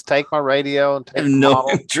means take my radio and I take have the no model.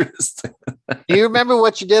 interest. Do you remember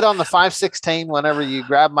what you did on the 516 whenever you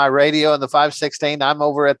grabbed my radio and the 516? I'm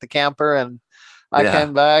over at the camper and I Yeah.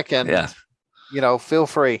 came back and Yeah. feel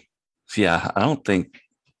free. Yeah. I don't think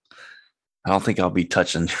I'll be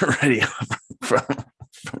touching your radio from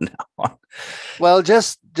now on. Well,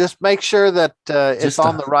 just make sure that it's Just,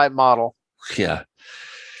 on the right model. Yeah.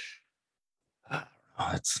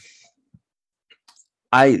 It's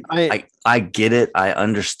I get it. I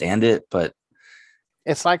understand it, but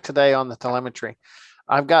It's like today on the telemetry.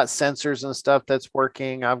 I've got sensors and stuff that's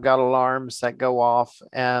working. I've got alarms that go off,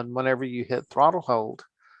 and whenever you hit throttle hold,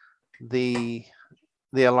 the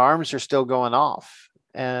alarms are still going off.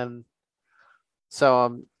 And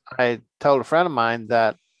so I told a friend of mine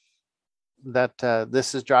that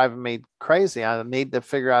this is driving me crazy. I need to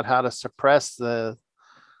figure out how to suppress the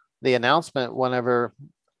announcement whenever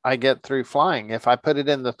I get through flying. If I put it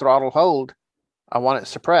in the throttle hold, I want it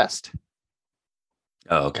suppressed.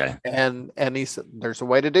 oh, okay. And he said, there's a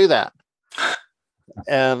way to do that.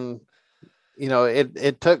 And,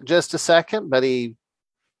 it took just a second, but he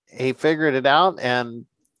figured it out and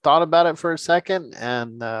thought about it for a second.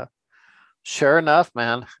 And sure enough,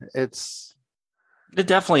 man, it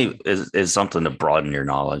definitely is something to broaden your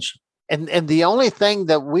knowledge. And the only thing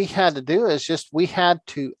that we had to do is we had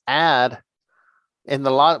to add in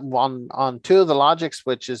the lot on two of the logic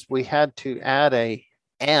switches, we had to add a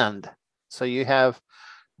and. So you have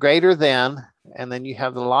greater than, and then you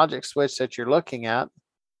have the logic switch that you're looking at,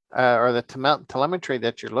 or the telemetry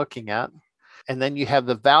that you're looking at. And then you have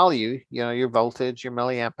the value, your voltage, your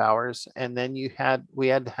milliamp hours. And then we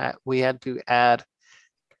had to add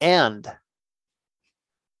and.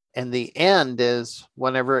 And the end is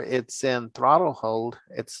whenever it's in throttle hold,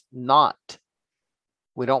 it's not.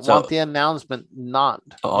 We don't want the announcement not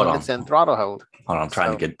when it's in throttle hold. Hold on, I'm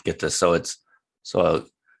trying to get this. So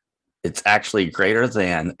it's actually greater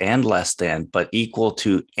than and less than, but equal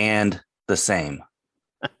to and the same.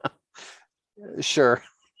 Sure.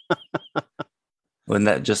 Wouldn't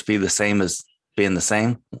that just be the same as being the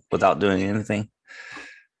same without doing anything?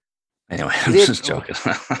 Anyway, I'm just joking.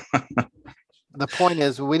 The point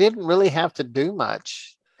is, we didn't really have to do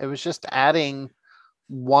much. It was just adding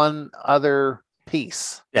one other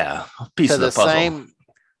piece. Yeah, piece of the puzzle.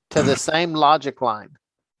 To the same logic line.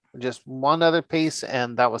 Just one other piece,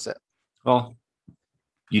 and that was it. Well,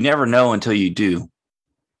 you never know until you do.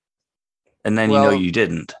 And then you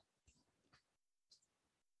didn't.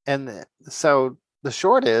 And so the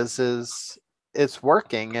short is it's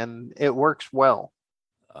working, and it works well.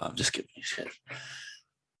 I'm just kidding.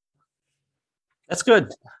 That's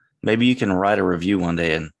good. Maybe you can write a review one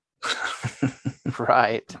day and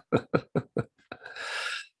right.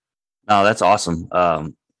 No, that's awesome. I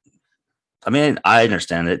mean, I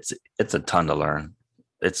understand it's a ton to learn.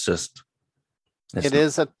 It's just it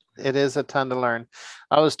is a ton to learn.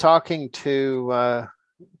 I was talking to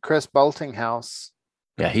Chris Boltinghouse.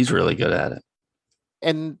 Yeah, he's really good at it.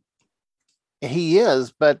 And he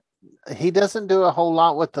is, but he doesn't do a whole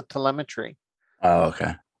lot with the telemetry. Oh,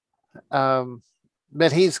 okay.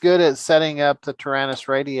 But he's good at setting up the Taranis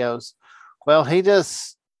radios. Well, he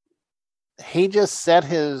just set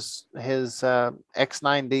his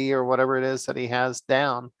X9D or whatever it is that he has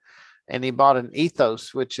down, and he bought an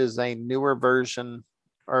Ethos, which is a newer version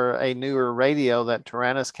or a newer radio that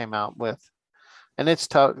Taranis came out with, and it's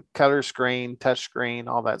color screen, touch screen,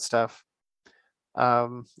 all that stuff,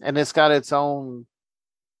 and it's got its own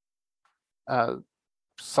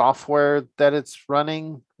software that it's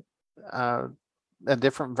running. A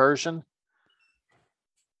different version.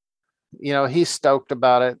 He's stoked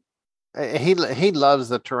about it. He loves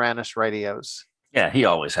the Taranis radios. Yeah, he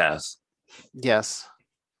always has. Yes.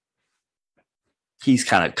 He's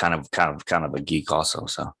kind of a geek also,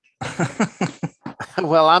 so.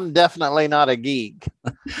 Well, I'm definitely not a geek.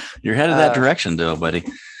 You're headed that direction, though, buddy.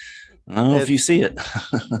 I don't know if you see it.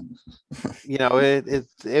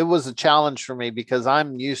 It was a challenge for me because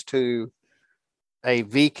I'm used to a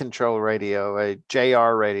V control radio, a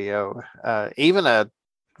JR radio, even a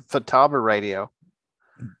Futaba radio.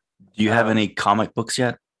 Do you have any comic books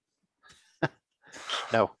yet?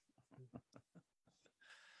 No.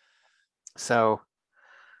 So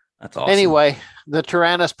that's awesome. Anyway, the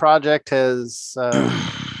Tyrannus project has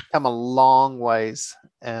come a long ways,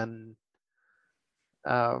 and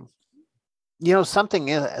something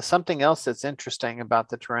else that's interesting about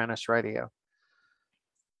the Tyrannus radio.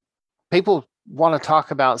 People want to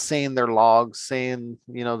talk about seeing their logs, seeing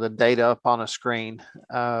the data up on a screen.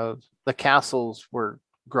 The castles were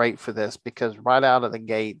great for this because right out of the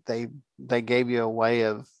gate they gave you a way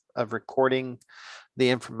of recording the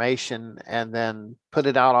information and then put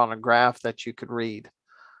it out on a graph that you could read,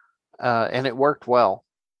 and it worked well.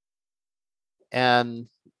 And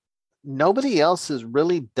nobody else has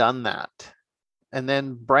really done that. And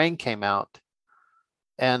then Brain came out,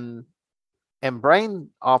 and Brain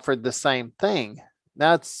offered the same thing.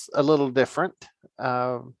 That's a little different.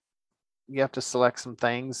 You have to select some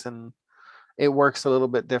things, and it works a little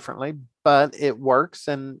bit differently, but it works,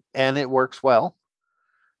 and it works well.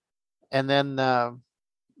 And then,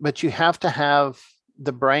 but you have to have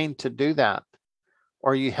the Brain to do that,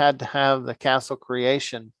 or you had to have the Castle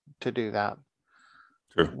Creation to do that.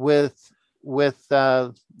 Sure. With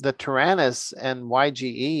the Tyrannus and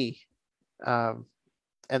YGE and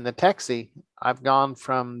the Texie, I've gone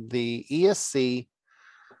from the ESC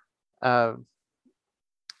and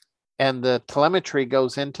the telemetry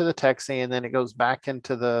goes into the Texie, and then it goes back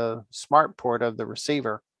into the smart port of the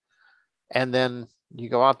receiver. And then you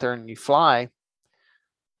go out there and you fly.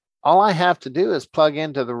 All I have to do is plug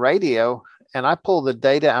into the radio, and I pull the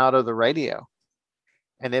data out of the radio,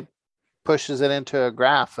 and it pushes it into a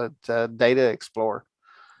graph at Data Explorer.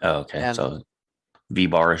 Oh, okay. And so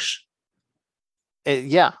VBarish.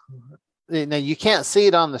 Yeah. Now you can't see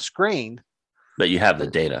it on the screen. But you have the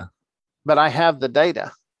data. But I have the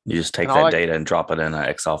data. You just take that data and drop it in an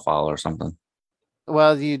Excel file or something.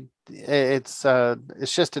 Well, it's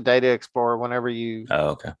just a Data Explorer. Whenever you. Oh,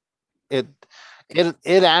 okay. It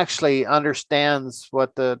actually understands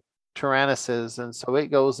what the Tyrannus is, and so it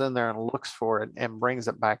goes in there and looks for it and brings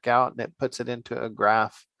it back out, and it puts it into a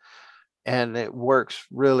graph, and it works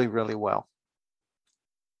really, really well.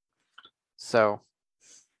 So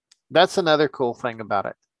that's another cool thing about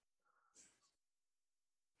it.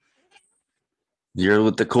 You're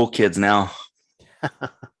with the cool kids now.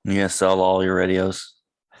 You sell all your radios.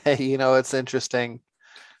 Hey, it's interesting.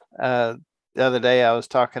 The other day I was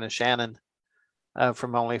talking to Shannon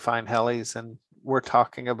from Only Fine Helis, and we're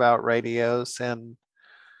talking about radios, and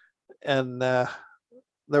there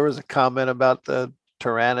was a comment about the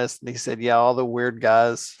Tyrannus, and he said, yeah, all the weird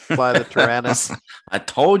guys fly the Tyrannus. I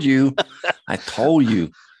told you. I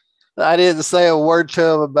didn't say a word to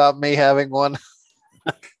him about me having one.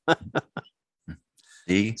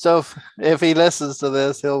 See? So if he listens to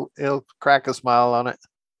this, he'll crack a smile on it.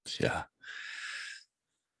 Yeah.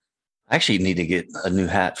 I actually need to get a new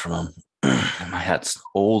hat from him. My hat's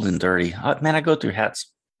old and dirty. Man, I go through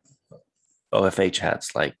hats, OFH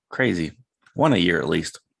hats, like crazy. One a year at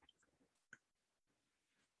least.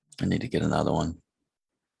 I need to get another one.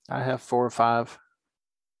 I have 4 or 5.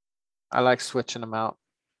 I like switching them out.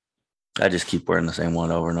 I just keep wearing the same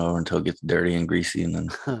one over and over until it gets dirty and greasy, and then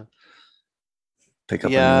pick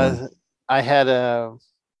up a new one. I had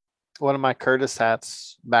one of my Curtis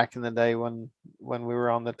hats back in the day when we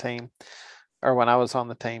were on the team, or when I was on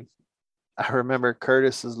the team. I remember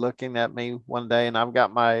Curtis is looking at me one day, and I've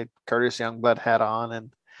got my Curtis Youngblood hat on,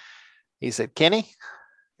 and he said, Kenny,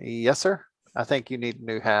 yes, sir. I think you need a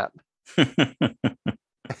new hat.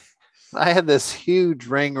 I had this huge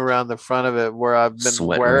ring around the front of it where I've been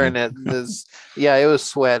Sweat wearing ring. it. It was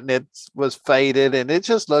sweat, and it was faded, and it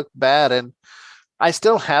just looked bad. And I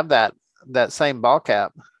still have that same ball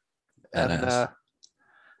cap. And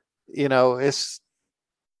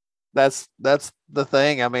that's the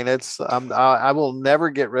thing. I mean, I will never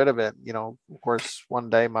get rid of it. Of course, one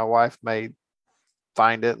day my wife may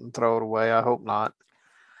find it and throw it away. I hope not.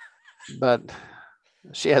 But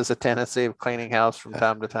she has a tendency of cleaning house from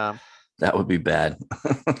time to time. That would be bad.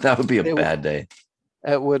 That would be a bad day.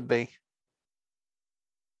 It would be.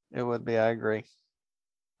 It would be. I agree.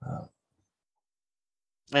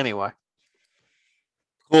 Anyway.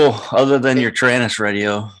 Cool. Other than your Tyrannus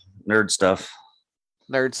radio, nerd stuff.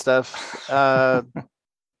 A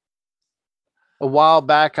while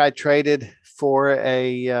back, I traded for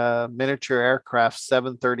a miniature aircraft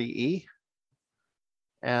 730E.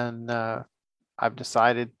 And I've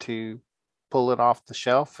decided to pull it off the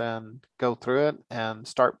shelf and go through it and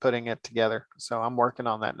start putting it together. So I'm working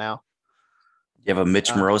on that now. You have a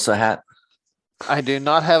Mitch Uh, Morosa hat? I do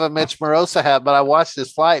not have a Mitch Morosa hat, but I watched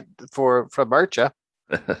his flight from Urcha.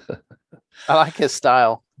 I like his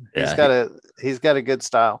style. Yeah, He's got a good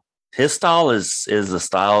style. his style is a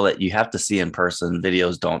style that you have to see in person.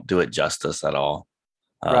 Videos don't do it justice at all.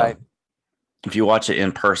 Right. If you watch it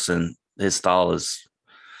in person, his style is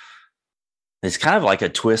it's kind of like a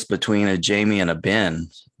twist between a Jamie and a Ben,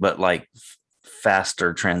 but like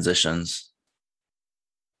faster transitions.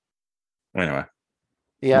 Anyway,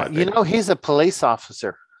 Yeah. my opinion. He's a police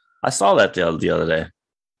officer. I saw that the other day.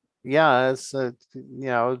 Yeah.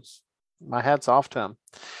 My hat's off to him.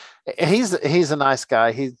 He's a nice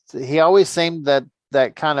guy. He always seemed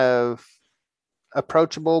that kind of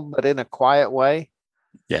approachable, but in a quiet way.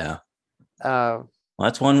 Yeah. Uh, Well,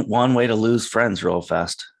 that's one way to lose friends real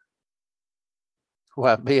fast.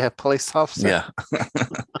 be a police officer. Yeah.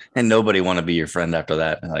 And nobody want to be your friend after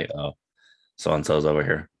that. Like, oh, so and so's over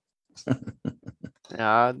here.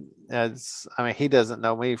 Yeah, I mean, he doesn't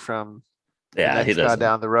know me from the Yeah, he next guy doesn't.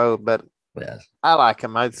 down the road, but Yeah. I like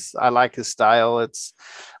him. I like his style.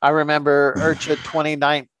 I remember Urcha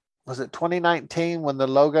 29, was it 2019 when the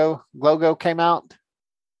logo came out,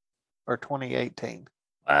 or 2018?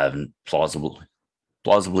 I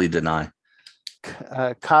plausibly deny.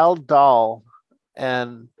 Kyle Dahl,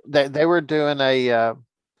 and they were doing a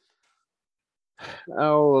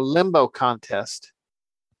limbo contest.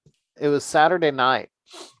 It was Saturday night.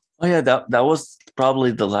 Oh yeah, that was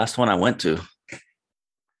probably the last one I went to.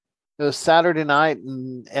 It was Saturday night,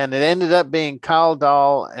 and it ended up being Kyle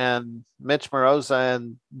Dahl and Mitch Morosa,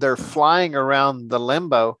 and they're flying around the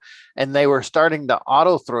limbo, and they were starting to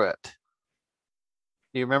auto through it.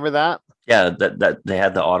 Do you remember that? Yeah, that they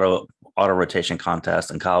had the auto rotation contest,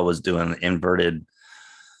 and Kyle was doing inverted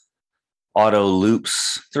auto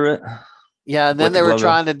loops through it. Yeah, and then they were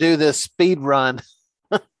trying to do this speed run.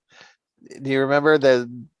 Do you remember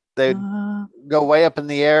they go way up in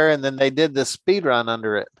the air, and then they did the speed run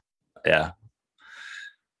under it? Yeah.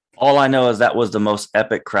 All I know is that was the most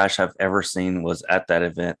epic crash I've ever seen was at that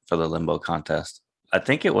event for the limbo contest. I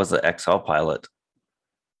think it was the XL pilot.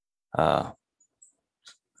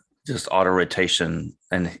 Just auto rotation,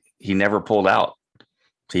 and he never pulled out.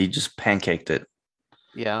 He just pancaked it.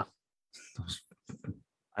 Yeah.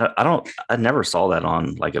 I never saw that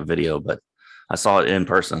on like a video, but I saw it in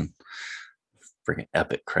person. Freaking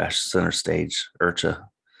epic crash, center stage, Urcha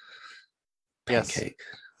pancake.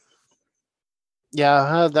 Yes.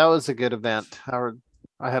 Yeah, that was a good event.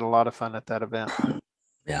 I had a lot of fun at that event.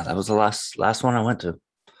 Yeah, that was the last one I went to.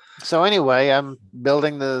 So anyway, I'm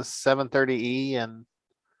building the 730E, and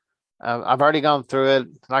I've already gone through it.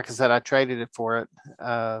 Like I said, I traded it for it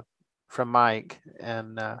from Mike,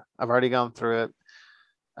 and I've already gone through it.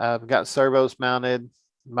 I've got servos mounted,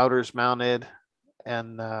 motors mounted,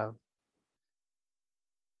 and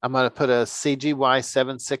I'm going to put a CGY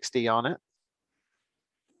 760 on it.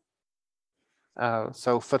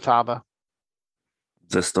 So Fataba.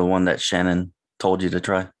 Is this the one that Shannon told you to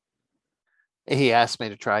try? He asked me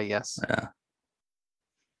to try, yes. Yeah.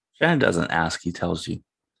 Shannon doesn't ask, he tells you.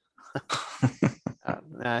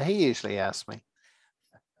 He usually asks me.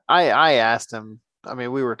 I asked him. I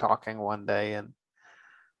mean, we were talking one day, and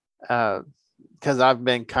because I've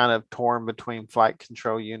been kind of torn between flight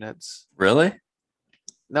control units. Really?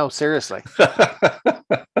 No, seriously.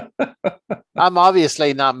 I'm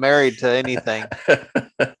obviously not married to anything.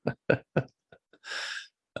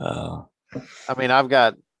 I mean, I've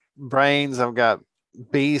got brains, I've got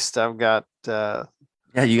beast, I've got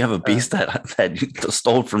yeah, you have a beast that you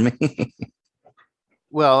stole from me.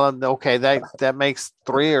 Well, okay, that makes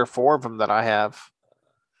 3 or 4 of them that I have.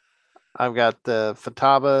 I've got the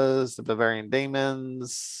Fatabas, the Bavarian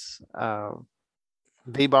Demons,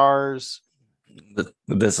 V-bars.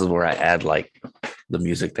 This is where I add like the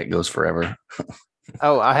music that goes forever.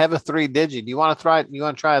 Oh, I have a 3 digi. Do you want to try? You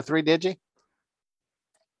want to try a 3 digi?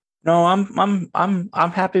 No,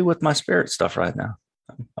 I'm happy with my Spirit stuff right now.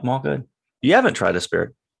 I'm all good. You haven't tried a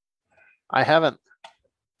Spirit. I haven't.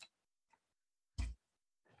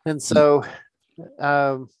 And so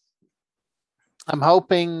I'm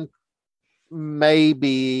hoping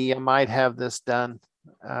maybe I might have this done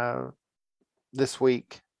this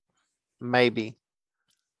week. Maybe.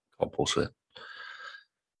 Oh, bullshit.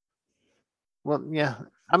 Well, yeah.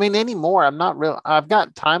 I mean, anymore. I'm not real. I've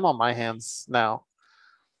got time on my hands now.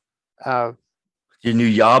 Your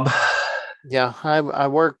new job? Yeah, I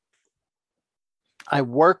work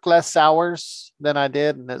less hours than I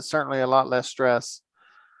did, and it's certainly a lot less stress.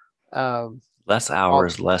 Less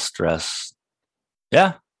hours, less stress.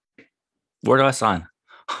 Yeah. Where do I sign?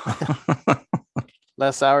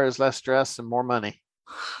 Less hours, less stress, and more money.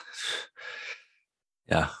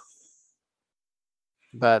 Yeah.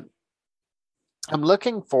 But I'm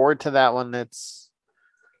looking forward to that one.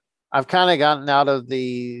 I've kind of gotten out of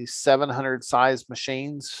the 700 size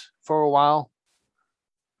machines for a while,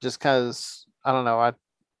 just because I don't know.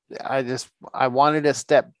 I wanted to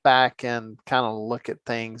step back and kind of look at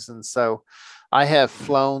things, and so I have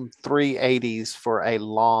flown 380s for a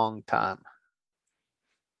long time.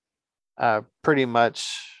 Pretty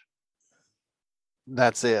much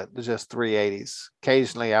that's it. Just 380s.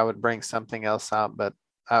 Occasionally I would bring something else out, but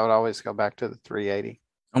I would always go back to the 380.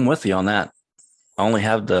 I'm with you on that. I only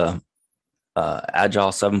have the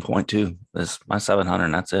Agile 7.2. This my 700.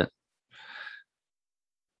 And that's it.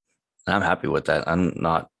 And I'm happy with that. I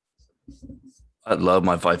love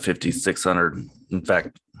my 550, 600. In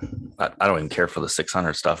fact, I don't even care for the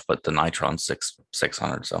 600 stuff, but the Nitron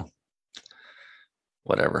 600. So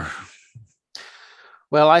whatever.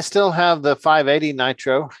 Well, I still have the 580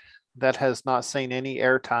 Nitro that has not seen any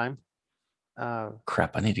airtime.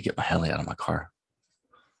 Crap, I need to get my heli out of my car.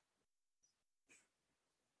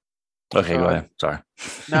 Okay, go ahead. Sorry.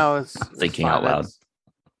 No, it's thinking it's out loud.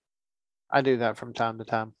 I do that from time to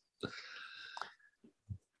time.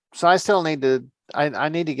 So I still need to I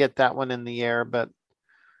need to get that one in the air, but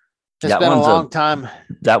it's been a long time.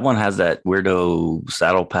 That one has that weirdo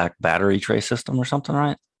saddle pack battery tray system or something,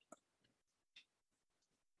 right?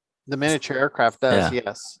 The miniature aircraft does, Yeah.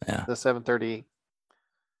 yes. Yeah. The 730.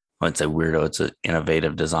 I'd say weirdo. It's an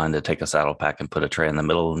innovative design to take a saddle pack and put a tray in the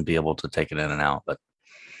middle and be able to take it in and out. But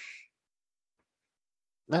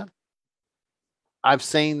yeah, I've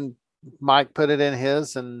seen Mike put it in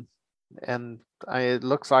his, and it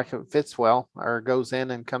looks like it fits well, or goes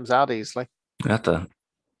in and comes out easily. you have to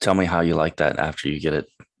tell me how you like that after you get it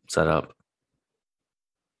set up.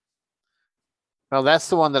 Well, that's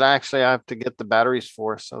the one that I have to get the batteries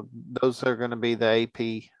for. So those are going to be the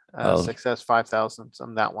AP 6S 5000s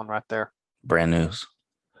and that one right there. Brand news.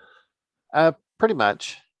 Pretty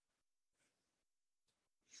much.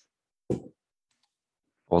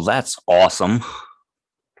 Well, that's awesome.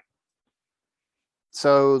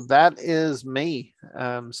 So that is me.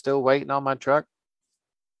 Still waiting on my truck.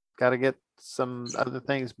 Got to get some other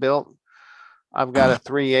things built. I've got a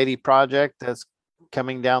 380 project that's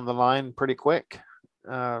coming down the line pretty quick.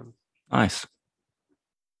 Nice.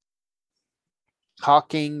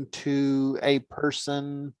 Talking to a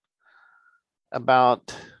person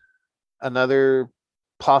about another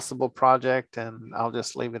possible project, and I'll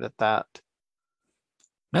just leave it at that.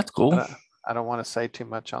 That's cool. I don't want to say too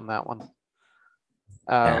much on that one.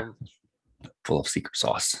 Yeah. Full of secret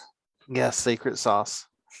sauce. Yes, secret sauce.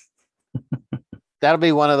 That'll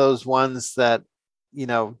be one of those ones that,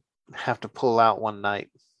 have to pull out one night.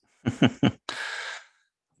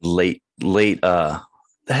 late.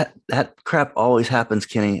 That crap always happens,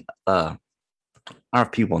 Kenny. I don't know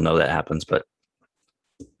if people know that happens, but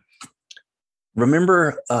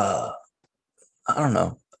remember, I don't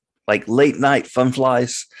know, like late night fun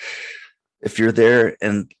flies. If you're there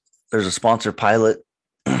and there's a sponsor pilot,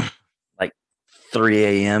 like 3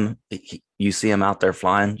 a.m., you see him out there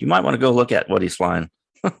flying, you might want to go look at what he's flying.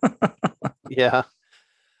 Yeah.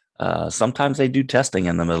 Sometimes they do testing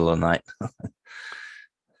in the middle of the night.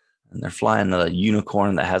 And they're flying a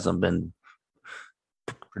unicorn that hasn't been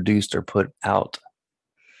produced or put out.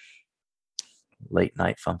 Late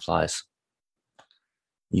night fun flies.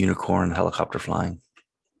 Unicorn helicopter flying.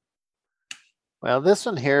 Well, this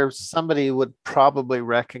one here, somebody would probably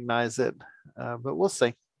recognize it, but we'll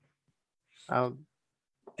see. Yeah,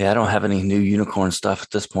 I don't have any new unicorn stuff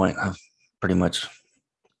at this point. I've pretty much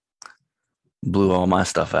blew all my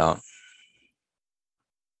stuff out.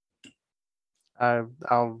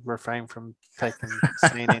 I'll refrain from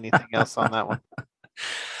saying anything else on that one.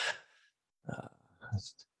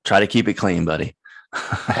 Try to keep it clean, buddy.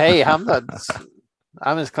 Hey, I'm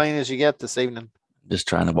as clean as you get this evening. Just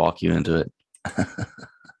trying to walk you into it.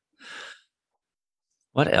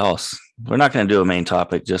 What else? We're not going to do a main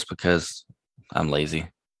topic just because I'm lazy.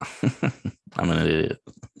 I'm an idiot.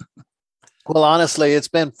 Well, honestly, it's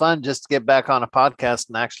been fun just to get back on a podcast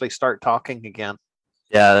and actually start talking again.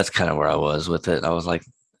 Yeah, that's kind of where I was with it. I was like,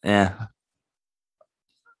 I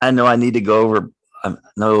know I need to go over.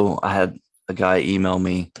 I had a guy email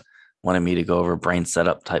me, wanted me to go over brain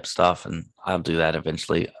setup type stuff, and I'll do that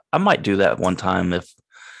eventually. I might do that one time if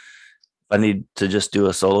I need to just do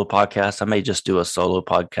a solo podcast. I may just do a solo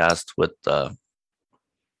podcast with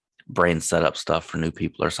brain setup stuff for new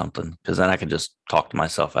people or something, because then I can just talk to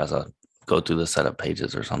myself as I go through the setup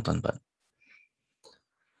pages or something. But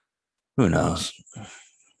Who knows?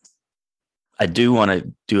 I do want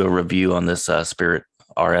to do a review on this Spirit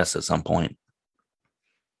RS at some point.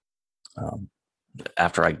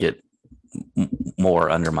 After I get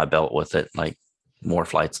more under my belt with it, like more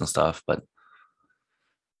flights and stuff, but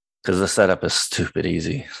because the setup is stupid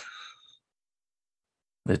easy.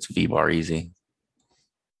 It's V-bar easy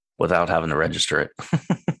without having to register it.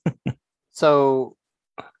 So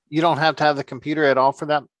you don't have to have the computer at all for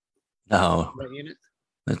that No, unit?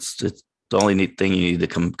 it's the only neat thing you need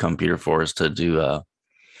the computer for is to do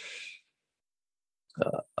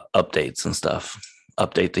updates and stuff,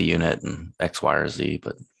 update the unit and X, Y, or Z.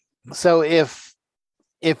 But So if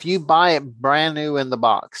you buy it brand new in the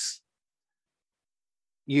box,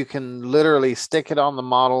 you can literally stick it on the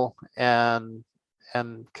model and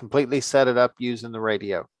completely set it up using the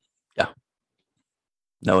radio. yeah,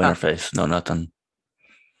 no interface, no nothing.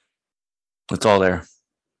 It's all there.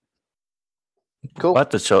 Cool. We'll have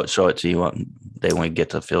to show it to you when we get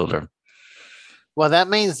to the field. Or Well, that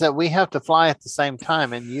means that we have to fly at the same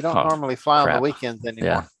time, and you don't normally fly on the crap. weekends anymore.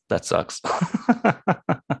 Yeah, that sucks.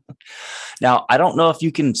 Now, I don't know if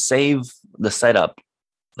you can save the setup.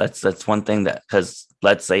 That's one thing that, because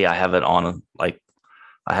let's say I have it on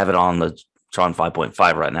the Tron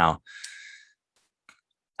 5.5 right now.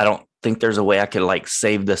 I don't think there's a way I could like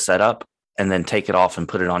save the setup and then take it off and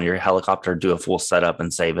put it on your helicopter, do a full setup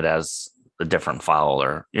and save it as a different file,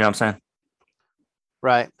 or you know what I'm saying?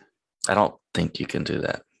 Right. I don't think you can do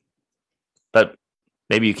that, but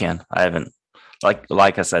maybe you can. I haven't,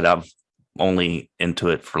 like I said, I'm only into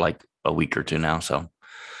it for like a week or two now, so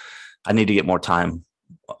I need to get more time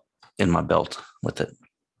in my belt with it.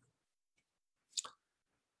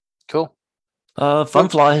 Cool. Fun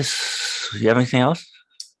flies. You have anything else?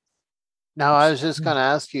 No, I was just going to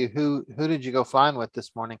ask you, who did you go flying with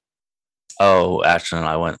this morning? Oh, Ashton and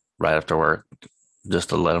I went right after work just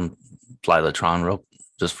to let him fly the Tron rope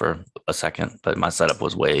just for a second, but my setup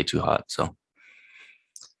was way too hot, so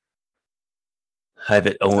I have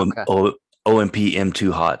it OMP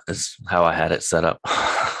M2 hot is how I had it set up.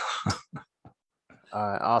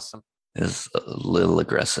 Awesome. It's a little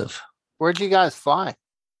aggressive. Where'd you guys fly?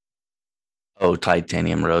 Oh,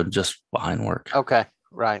 Titanium Road, just behind work. Okay,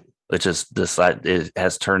 right. It's just it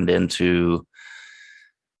has turned into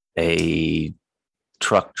a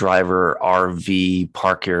truck driver RV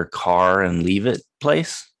park your car and leave it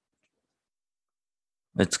place.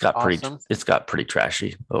 It's got pretty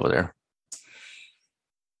trashy over there.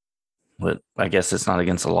 But I guess it's not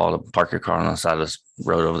against the law to park your car on the side of this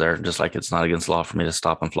road over there, just like it's not against the law for me to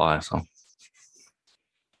stop and fly. So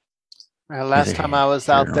last time I was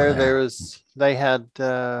out there, they had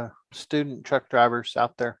student truck drivers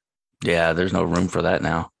out there. Yeah, there's no room for that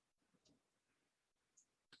now.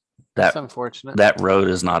 That's unfortunate. That road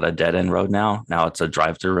is not a dead end road now. Now it's a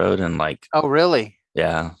drive-through road, and like, oh really?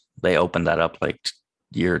 Yeah, they opened that up like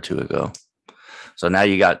a year or two ago. So now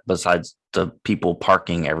you got, besides the people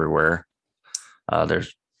parking everywhere,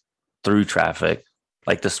 there's through traffic.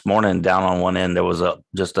 Like this morning, down on one end, there was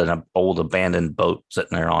just an old abandoned boat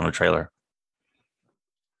sitting there on a trailer,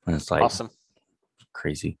 and it's like awesome,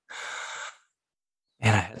 crazy.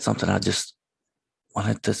 And I had something I just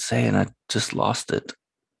wanted to say, and I just lost it.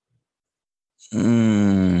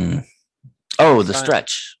 Oh, the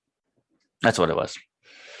stretch. That's what it was.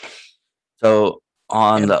 So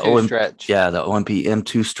on the stretch. Yeah, the OMP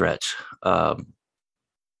M2 stretch.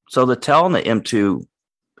 So the tail on the M2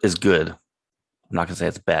 is good. I'm not gonna say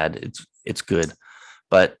it's bad. It's good,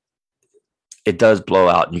 but it does blow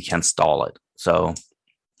out and you can stall it. So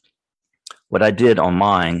what I did on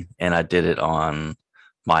mine, and I did it on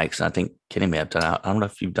Mike's, and I think Kenny may have done it. I don't know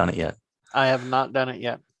if you've done it yet. I have not done it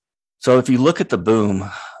yet. So if you look at the boom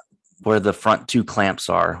where the front two clamps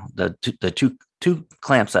are, the two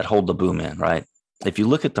clamps that hold the boom in, right? If you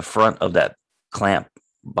look at the front of that clamp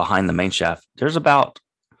behind the main shaft, there's about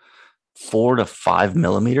 4 to 5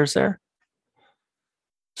 millimeters there.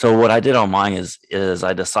 So what I did on mine is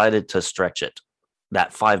I decided to stretch it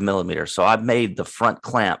that 5 millimeters. So I made the front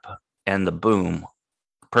clamp and the boom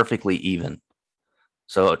perfectly even.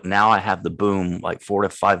 So now I have the boom like 4 to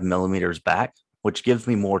 5 millimeters back, which gives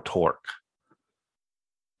me more torque,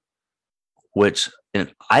 which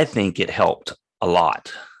I think it helped a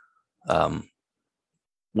lot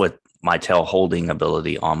with my tail holding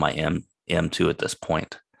ability on my M2 at this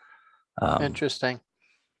point. Interesting.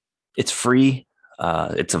 It's free.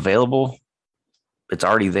 It's available. It's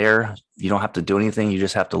already there. You don't have to do anything. You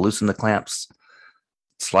just have to loosen the clamps,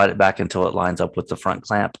 slide it back until it lines up with the front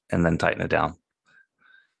clamp, and then tighten it down.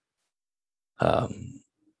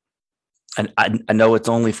 And I know it's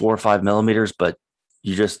only 4 or 5 millimeters, but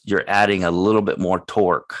you're adding a little bit more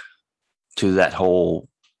torque to that whole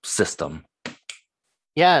system.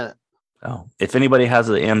 Yeah. So if anybody has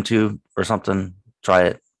an M2 or something, try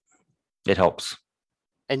it. It helps.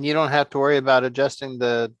 And you don't have to worry about adjusting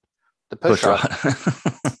the push rod.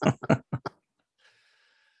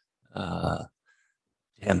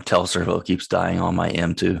 Damn, servo keeps dying on my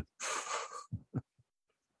M2.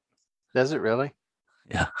 Does it really?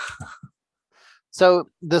 Yeah. So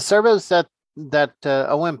the servos that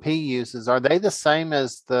OMP uses, are they the same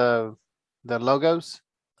as the logos?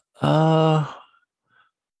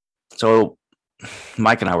 So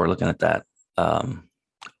Mike and I were looking at that.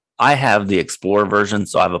 I have the Explorer version,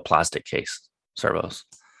 so I have a plastic case servos.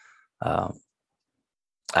 I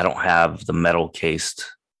don't have the metal cased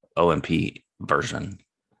OMP version.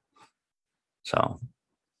 So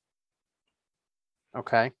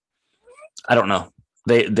okay. I don't know.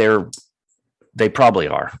 They probably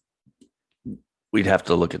are. We'd have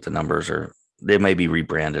to look at the numbers, or they may be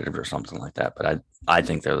rebranded or something like that, but I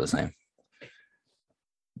think they're the same.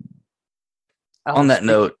 On that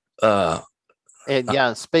note,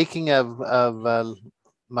 yeah, speaking of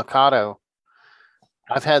Mikado,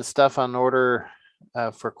 I've had stuff on order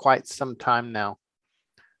for quite some time now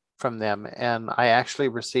from them, and I actually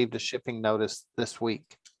received a shipping notice this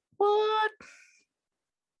week. What?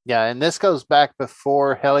 Yeah, and this goes back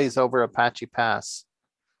before Heli's over Apache Pass.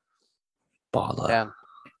 Bala.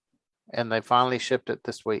 And they finally shipped it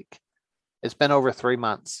this week. It's been over 3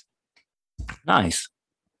 months. Nice.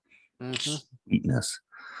 Mm-hmm. Sweetness.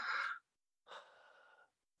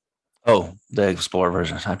 Oh, the Explorer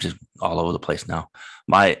version. I'm just all over the place now.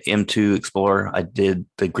 My M2 Explorer,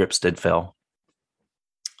 the grips did fail.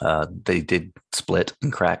 They did split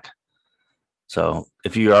and crack. So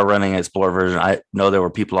if you are running Explorer version, I know there were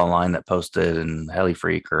people online that posted in Heli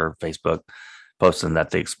Freak or Facebook posting that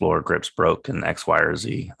the Explorer grips broke in X, Y, or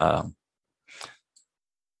Z. I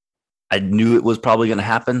knew it was probably going to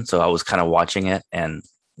happen, so I was kind of watching it. And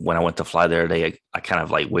when I went to fly there today, I kind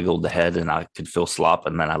of like wiggled the head and I could feel slop.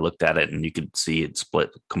 And then I looked at it and you could see it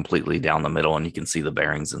split completely down the middle and you can see the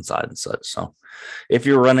bearings inside and such. So if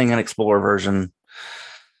you're running an Explorer version,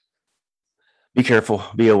 be careful,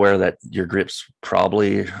 be aware that your grips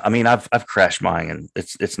probably, I mean, I've crashed mine and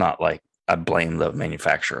it's not like I blame the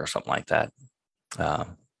manufacturer or something like that.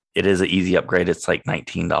 It is an easy upgrade. It's like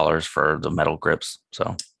 $19 for the metal grips.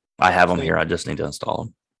 So I have them here. I just need to install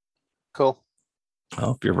them. Cool.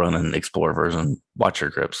 Well, if you're running Explorer version, watch your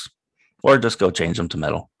grips or just go change them to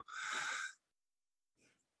metal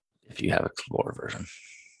if you have Explorer version.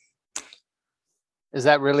 Is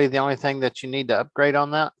that really the only thing that you need to upgrade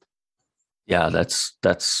on that? Yeah, that's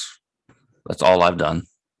all I've done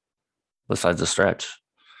besides the stretch.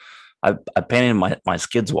 I painted my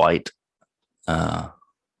skids white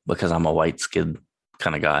because I'm a white skid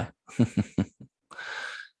kind of guy.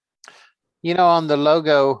 You know, on the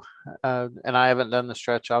logo, and I haven't done the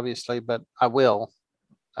stretch obviously, but I will.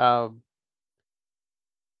 I've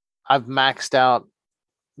maxed out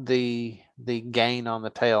the gain on the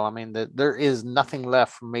tail. I mean, there is nothing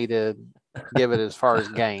left for me to give it as far as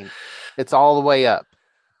gain. It's all the way up.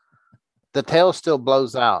 The tail still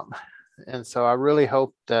blows out, and so I really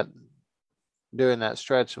hope that doing that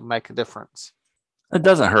stretch will make a difference. It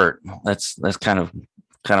doesn't hurt. That's kind of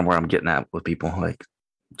where I'm getting at with people. Like,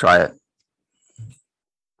 try it.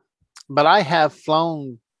 But I have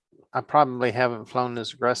flown. I probably haven't flown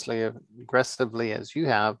as aggressively as you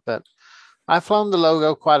have, but I've flown the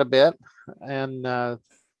logo quite a bit, and the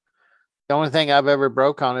only thing I've ever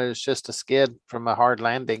broke on it is just a skid from a hard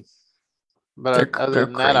landing. But other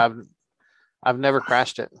than that, I've never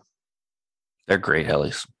crashed it. They're great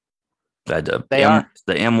helis. They are.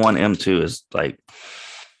 The M1, M2 is like,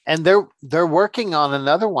 and they're working on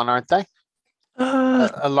another one, aren't they?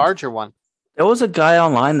 A larger one. There was a guy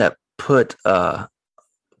online that put the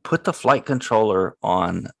flight controller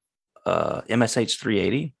on MSH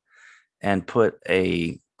 380 and put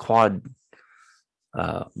a quad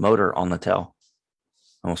motor on the tail.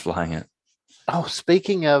 I was flying it. Oh,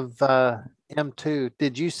 speaking of M2,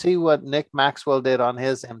 did you see what Nick Maxwell did on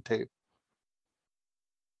his M2?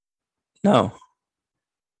 No.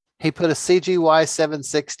 He put a CGY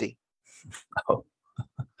 760. Oh.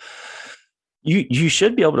 You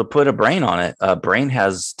should be able to put a brain on it. Brain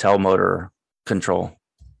has tail motor control.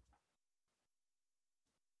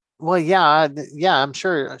 Well, yeah, I'm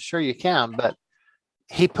sure you can, but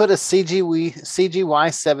he put a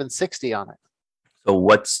CGY 760 on it. So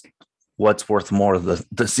what's worth more,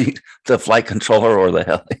 the flight controller or the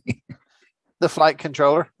heli? The flight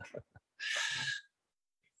controller.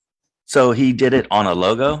 So he did it on a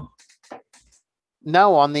logo?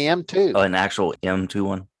 No, on the M2. Oh, an actual M2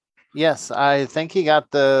 one? Yes, I think he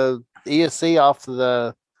got the ESC off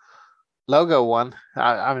the logo one.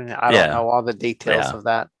 I mean, I don't Yeah. know all the details Yeah. of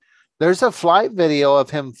that. There's a flight video of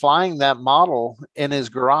him flying that model in his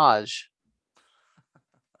garage.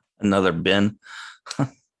 Another bin.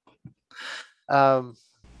 I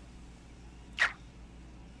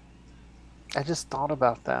just thought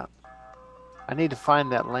about that. I need to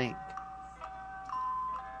find that link.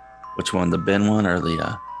 Which one? The bin one or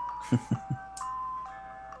the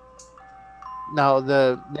No,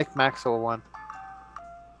 the Nick Maxwell one.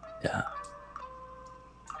 yeah.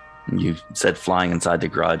 You said flying inside the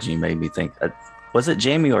garage. You made me think. Was it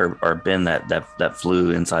Jamie or Ben that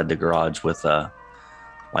flew inside the garage with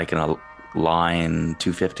like in a line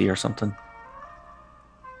 250 or something?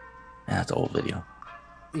 Yeah, that's an old video.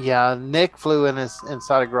 Yeah, Nick flew in his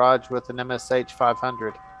inside a garage with an MSH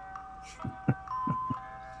 500.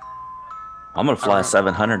 I'm gonna fly a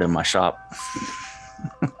 700 in my shop.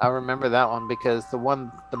 I remember that one because the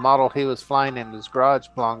model he was flying in his garage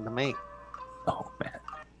belonged to me. Oh man,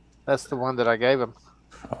 That's the one that I gave him.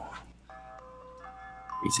 oh,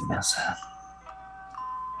 craziness.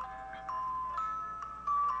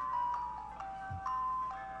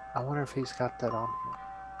 I wonder if he's got that on here.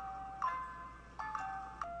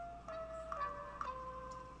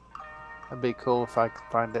 That'd be cool if I could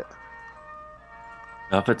find it.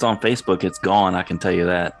 If it's on Facebook, it's gone. I can tell you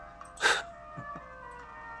that.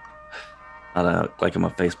 Not like I'm a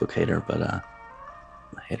Facebook hater, but a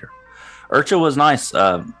hater. Urcha was nice.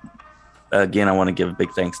 Again, I want to give a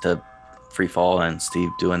big thanks to Free Fall and Steve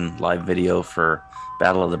doing live video for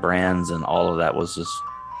Battle of the Brands, and all of that was just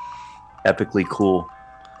epically cool.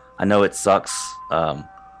 I know it sucks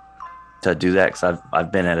to do that because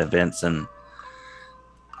I've been at events, and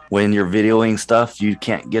when you're videoing stuff, you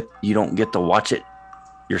don't get to watch it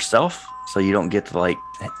yourself, so you don't get to like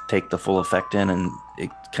take the full effect in, and it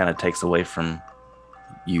kind of takes away from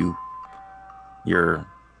your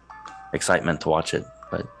excitement to watch it.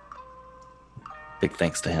 But big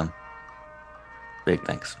thanks to him. Big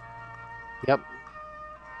thanks. Yep.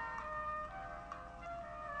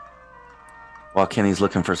 While Kenny's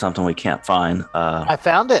looking for something we can't find, I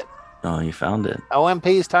found it. oh, you found it.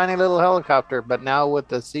 OMP's tiny little helicopter, but now with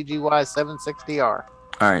the CGY 760R.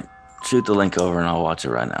 All right, shoot the link over and I'll watch it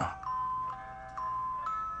right now.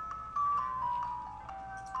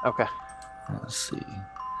 Okay. Let's see.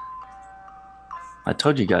 I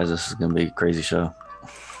told you guys this is gonna be a crazy show.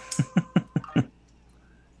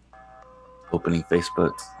 Opening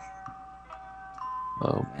Facebook.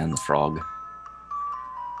 Oh man, the frog.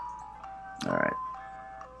 All right.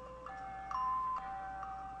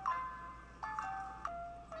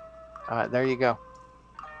 All right, there you go.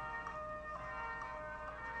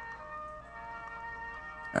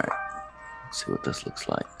 All right. Let's see what this looks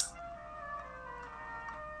like.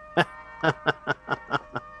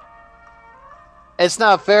 It's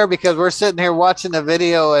not fair because we're sitting here watching a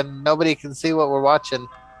video and nobody can see what we're watching.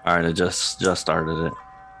 All right, I just started it.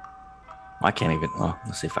 I can't even. Oh,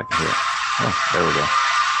 let's see if I can hear it. Oh, there we go.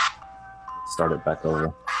 Start it back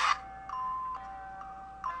over.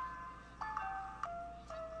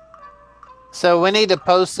 So we need to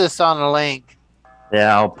post this on a link.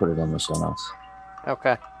 Yeah, I'll put it on the show notes.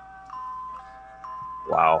 Okay.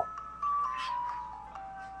 Wow.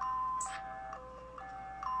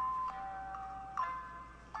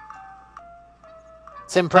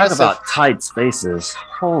 It's impressive. Talk about tight spaces.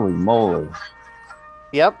 Holy moly.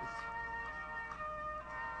 Yep.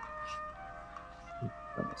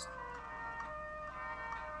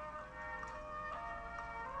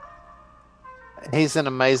 He's an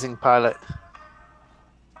amazing pilot.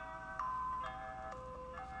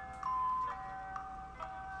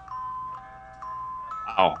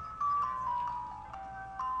 Wow.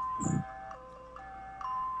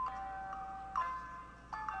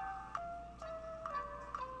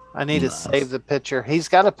 I need to save the picture. He's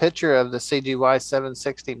got a picture of the CGY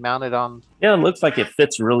 760 mounted on. Yeah, it looks like it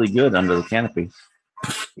fits really good under the canopy.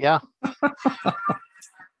 Yeah.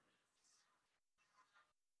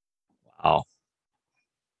 Wow.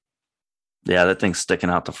 Yeah, that thing's sticking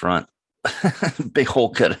out the front. Big hole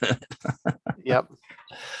cut in it. Yep.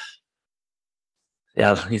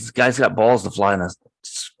 Yeah, these guys got balls to fly in a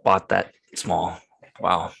spot that small.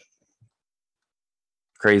 Wow.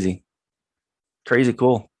 Crazy. Crazy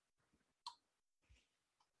cool.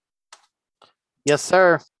 Yes,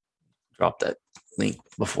 sir. Drop that link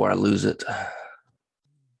before I lose it.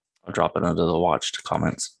 I'll drop it under the watched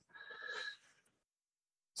comments.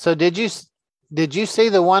 So did you see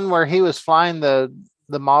the one where he was flying the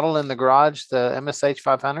model in the garage, the MSH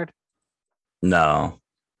 500? No.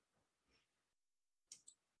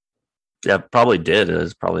 Yeah, probably did. It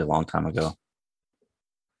was probably a long time ago.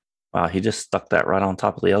 Wow, he just stuck that right on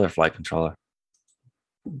top of the other flight controller.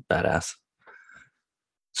 Badass.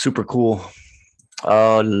 Super cool.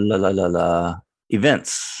 La la la la.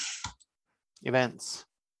 Events. Events.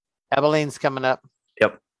 Abilene's coming up.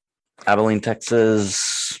 Yep. Abilene,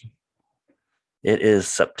 Texas. It is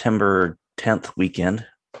September 10th weekend,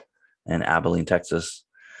 and Abilene, Texas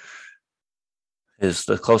is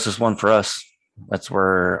the closest one for us. That's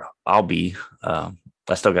where I'll be. I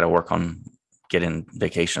still got to work on getting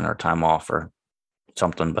vacation or time off or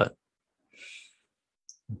something, but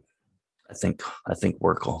I think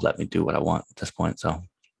work will let me do what I want at this point. So,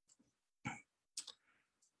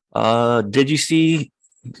 did you see,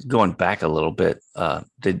 going back a little bit?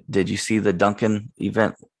 Did you see the Duncan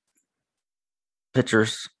event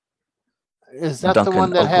pictures? Is that the Duncan, one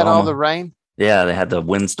that had all the Oklahoma. rain? Yeah, they had the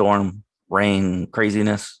windstorm, rain,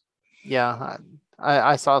 craziness. Yeah,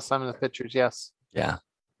 I saw some of the pictures. Yes. Yeah,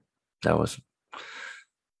 that was.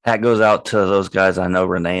 Hat goes out to those guys. I know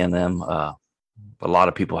Renee and them. A lot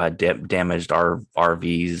of people had damaged our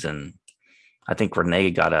RVs, and I think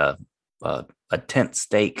Renee got a tent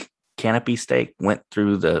stake, canopy stake, went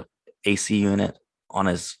through the AC unit on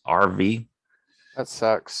his RV. That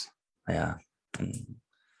sucks. Yeah, and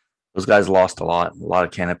those guys lost a lot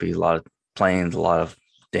of canopies, a lot of planes, a lot of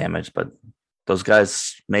damage, but those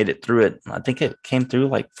guys made it through it. I think it came through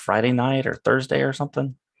like Friday night or Thursday or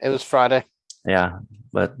something. It was Friday. Yeah,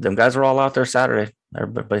 but them guys were all out there Saturday.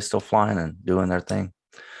 Everybody's still flying and doing their thing.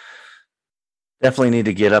 Definitely need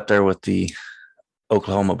to get up there with the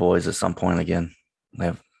Oklahoma boys at some point again. They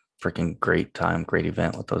have freaking great time, great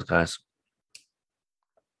event with those guys.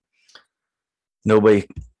 Nobody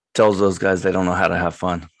tells those guys they don't know how to have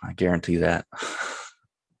fun. I guarantee that.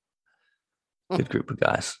 Good group of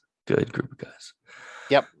guys. Good group of guys.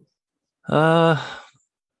 Yep.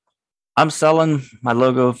 I'm selling my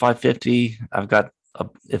logo 550. I've got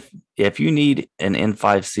if you need an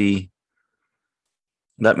N5C,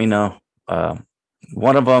 let me know.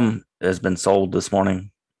 One of them has been sold this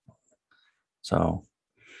morning. So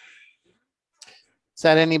Is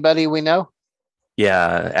that anybody we know?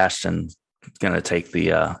 yeah, Ashton's gonna take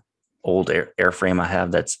the old airframe I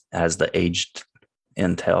have that has the aged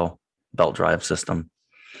Intel belt drive system.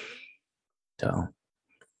 So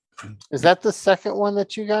Is that the second one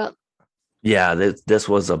that you got? yeah, this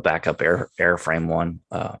was a backup airframe one.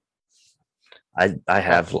 I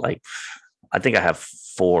have I think I have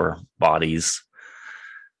 4 bodies.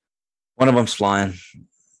 One of them's flying.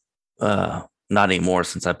 Not anymore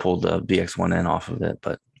since I pulled the BX1N off of it,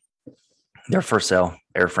 but they're for sale.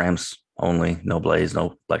 Airframes only, no blades,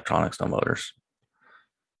 no electronics, no motors.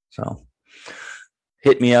 So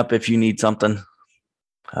hit me up if you need something.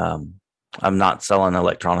 I'm not selling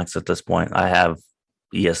electronics at this point. I have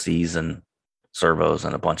ESCs and servos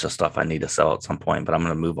and a bunch of stuff I need to sell at some point, but I'm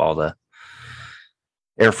going to move all the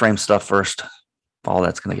airframe stuff first. All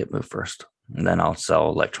that's going to get moved first, and then I'll sell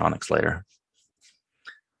electronics later.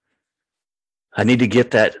 I need to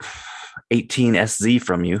get that 18SZ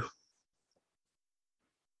from you.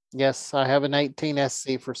 Yes, I have an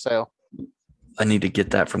 18SC for sale. I need to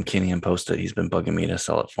get that from Kenny and post it. He's been bugging me to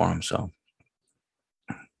sell it for him. So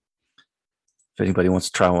if anybody wants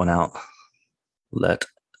to try one out, let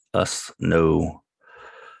us know.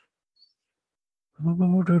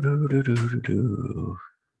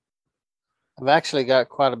 I've actually got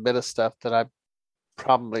quite a bit of stuff that I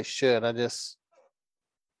probably should. I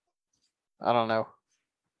don't know.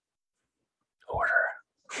 Order.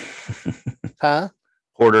 Huh?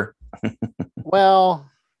 Order. Well,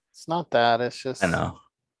 it's not that. It's just I know.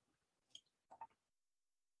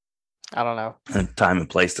 I don't know. And time and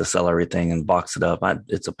place to sell everything and box it up.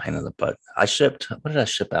 It's a pain in the butt. What did I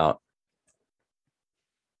ship out?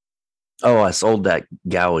 Oh, I sold that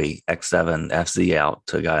Gowie X7 FZ out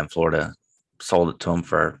to a guy in Florida. Sold it to him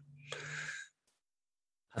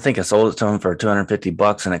I think I sold it to him for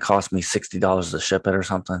 $250 and it cost me $60 to ship it or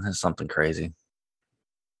something. It's something crazy.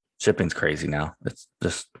 Shipping's crazy now. It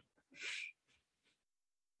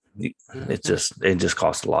just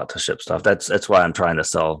costs a lot to ship stuff. That's why I'm trying to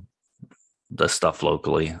sell the stuff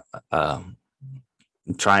locally. I'm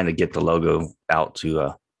trying to get the logo out to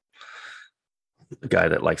a guy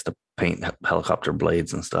that likes to paint helicopter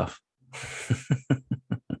blades and stuff.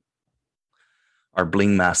 Our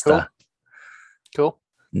bling master, Cool.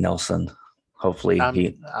 Nelson. Hopefully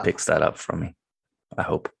he picks that up from me. I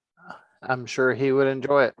hope. I'm sure he would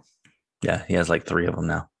enjoy it. Yeah, he has like 3 of them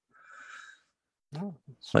now.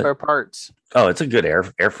 Spare parts. Oh, it's a good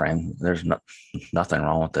airframe. There's nothing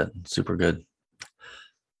wrong with it. Super good.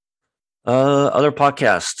 Other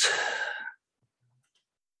podcast.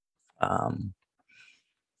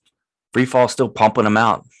 Free Fall still pumping them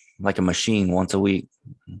out. like a machine once a week.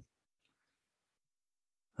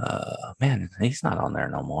 Man, he's not on there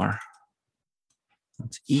no more.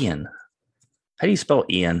 It's Ian. How do you spell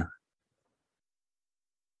Ian?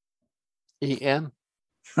 En.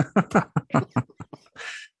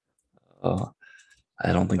 Oh,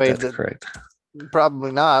 I don't think Wait, that's correct.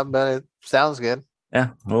 probably not, but it sounds good. Yeah,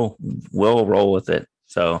 we'll roll with it.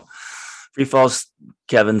 So, Free Falls,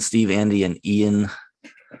 Kevin, Steve, Andy, and Ian.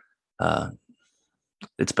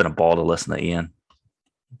 It's been a ball to listen to Ian.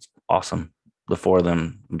 It's awesome. The four of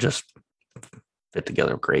them just fit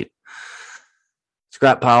together great.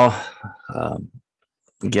 Scrap Pile.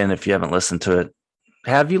 Again, if you haven't listened to it,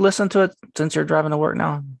 have you listened to it since you're driving to work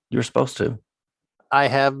now? You're supposed to. I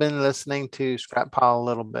have been listening to Scrap Pile a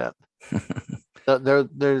little bit.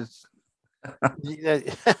 There's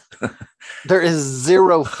there is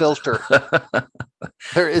zero filter.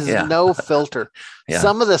 There is no filter. Yeah.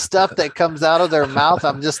 Some of the stuff that comes out of their mouth,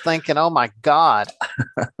 I'm just thinking, oh my God.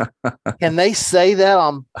 Can they say that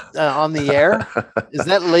on the air? Is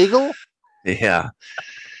that legal? Yeah.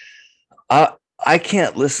 I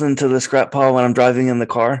can't listen to the Scrap Pile when I'm driving in the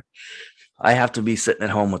car. I have to be sitting at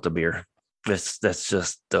home with the beer. That's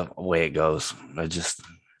just the way it goes. It's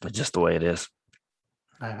just the way it is.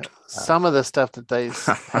 Some of the stuff that they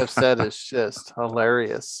have said is just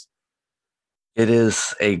hilarious. It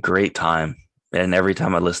is a great time. And every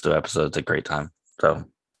time I listen to episodes, it's a great time. So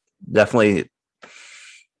definitely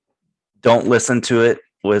don't listen to it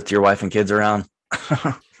with your wife and kids around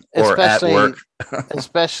or at work.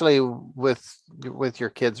 Especially with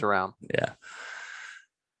your kids around. Yeah.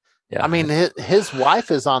 I mean, his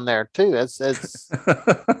wife is on there too. It's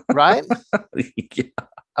right. Yeah.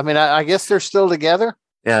 I mean, I guess they're still together.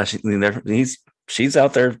 Yeah, she's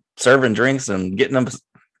out there serving drinks and getting them a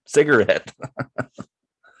cigarette.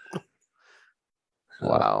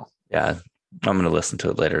 Wow. Yeah, I'm going to listen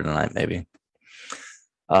to it later tonight, maybe.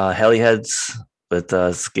 Heliheads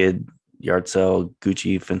with Skid, Yard Sale,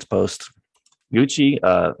 Gucci, Fence Post. Gucci,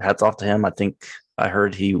 hats off to him. I think I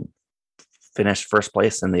heard he finished first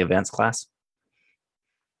place in the advanced class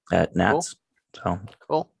at Nats. Cool. So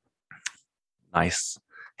cool. Nice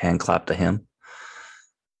hand clap to him.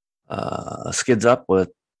 Skids Up with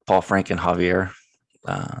Paul Frank and Javier.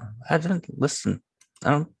 I didn't listen.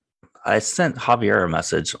 I sent Javier a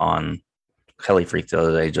message on Heli Freak the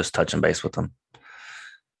other day, just touching base with him.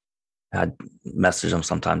 I'd message him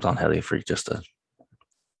sometimes on Heli Freak just to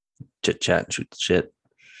chit chat and shoot the shit.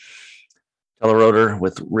 Telerotor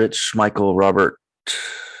with Rich, Michael, Robert,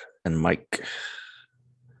 and Mike.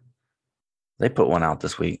 They put one out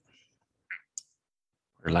this week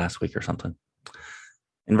or last week or something.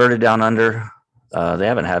 Inverted Down Under. They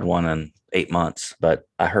haven't had one in 8 months, but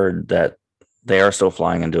I heard that they are still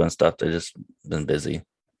flying and doing stuff. They've just been busy.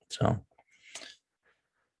 So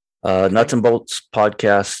Nuts and Bolts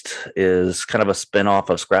podcast is kind of a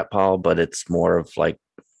spinoff of Scrap Pile, but it's more of like,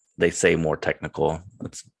 they say more technical.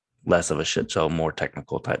 It's less of a shit show, more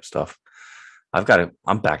technical type stuff. I'm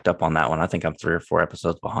backed up on that one. I think I'm 3 or 4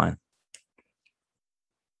 episodes behind.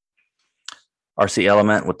 RC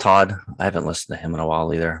Element with Todd. I haven't listened to him in a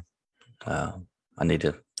while either. I need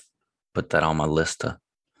to put that on my list to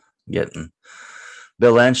get. And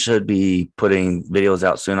Bill Lynch should be putting videos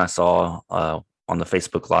out soon. I saw on the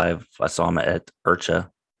Facebook Live, I saw him at IRCHA.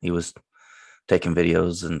 He was taking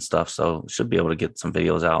videos and stuff, so should be able to get some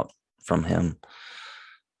videos out from him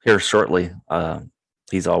here shortly.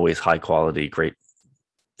 He's always high quality, great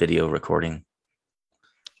video recording.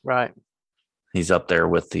 Right. He's up there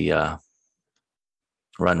with the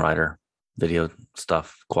Run Rider video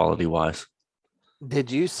stuff, quality wise.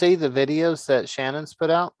 Did you see the videos that Shannon's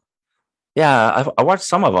put out? Yeah, I watched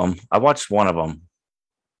some of them. I watched one of them,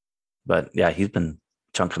 but yeah, he's been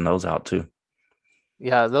chunking those out too.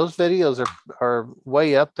 Yeah, those videos are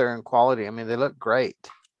way up there in quality. I mean, they look great.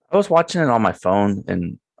 I was watching it on my phone,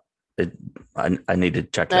 and I need to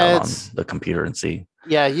check it out on the computer and see.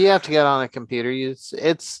 Yeah, you have to get on a computer.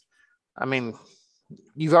 It's I mean,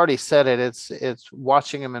 you've already said it. It's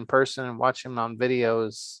watching them in person and watching them on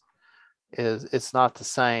videos is it's not the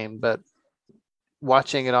same, but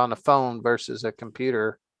watching it on a phone versus a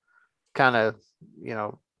computer kind of,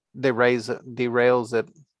 derails it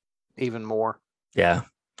even more. Yeah,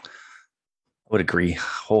 I would agree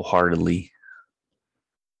wholeheartedly.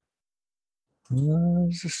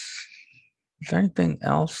 Is there anything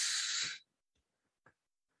else?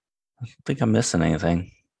 I don't think I'm missing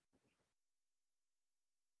anything.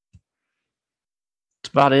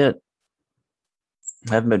 That's about it.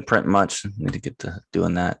 I haven't been printing much. Need to get to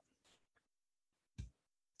doing that.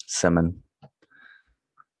 Simmon.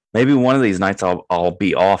 Maybe one of these nights I'll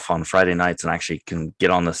be off on Friday nights and actually can get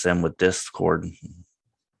on the sim with Discord,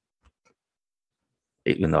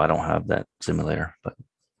 even though I don't have that simulator. But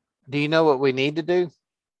Do you know what we need to do?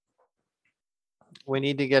 We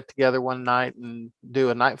need to get together one night and do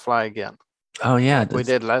a night fly again. oh yeah, We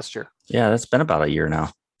did last year. Yeah, that's been about a year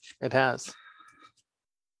now. It has.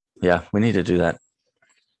 Yeah, we need to do that.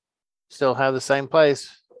 Still have the same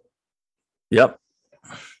place. Yep.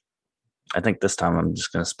 I think this time I'm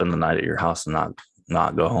just going to spend the night at your house and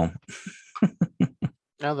not go home.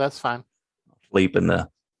 No, that's fine. Sleep in the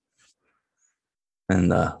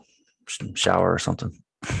shower or something.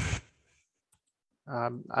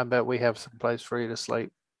 I bet we have some place for you to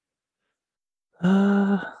sleep.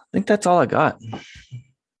 I think that's all I got.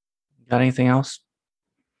 Got anything else?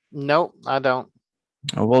 Nope, I don't.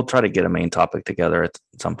 We'll try to get a main topic together at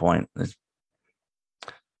some point.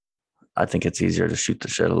 I think it's easier to shoot the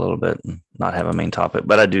shit a little bit and not have a main topic,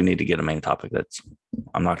 but I do need to get a main topic.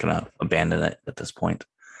 I'm not going to abandon it at this point.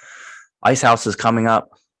 Ice House is coming up.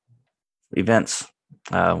 Events.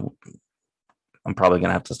 I'm probably going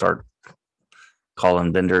to have to start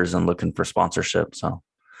calling vendors and looking for sponsorship. So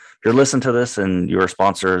if you're listening to this and you're a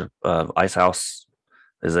sponsor of Ice House,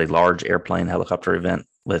 is a large airplane helicopter event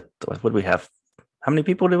with, what do we have? How many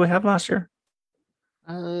people did we have last year?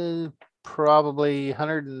 Probably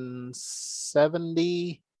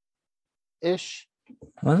 170 ish.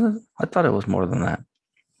 Was it? I thought it was more than that.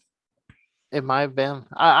 It might have been.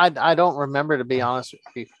 I don't remember, to be honest with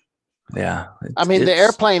you. Yeah. I mean, the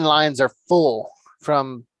airplane lines are full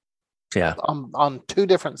from on two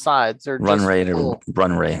different sides. They're runway to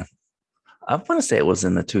runway. I want to say it was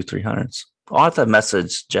in the 200-300s. I'll have to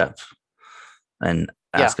message Jeff and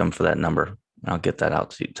ask him for that number. I'll get that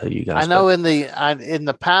out to you guys. I know in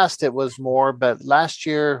the past it was more, but last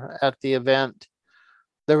year at the event,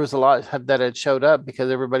 there was a lot that had showed up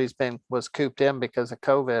because everybody's was cooped in because of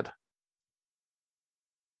COVID.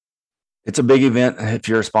 It's a big event. If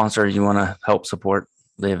you're a sponsor, you want to help support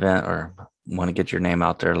the event or want to get your name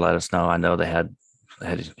out there, let us know. I know they had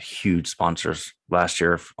huge sponsors last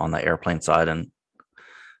year on the airplane side and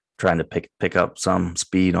trying to pick up some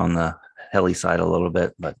speed on the heli side a little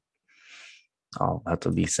bit, but I'll have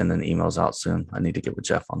to be sending emails out soon. I need to get with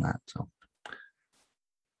Jeff on that. So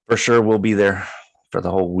for sure, we'll be there for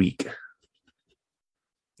the whole week.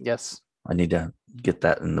 Yes. I need to get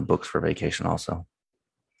that in the books for vacation also.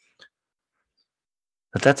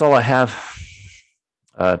 But that's all I have.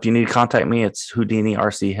 If you need to contact me, it's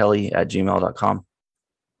HoudiniRCHeli@gmail.com.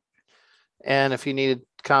 And if you need to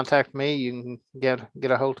contact me, you can get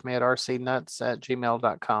a hold of me at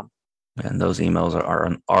rcnuts@gmail.com. And those emails are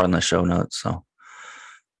in the show notes. So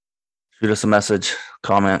shoot us a message,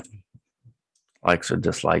 comment, likes or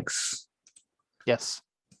dislikes. Yes.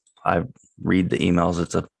 I read the emails.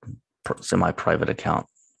 It's a semi-private account.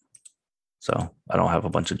 So I don't have a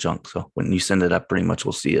bunch of junk. So when you send it up, pretty much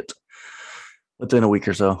we'll see it within a week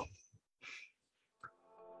or so.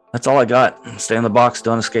 That's all I got. Stay in the box.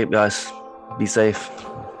 Don't escape, guys. Be safe.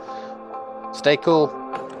 Stay cool.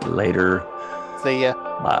 Later. See ya.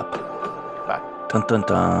 Lap. Bye. Dun, dun,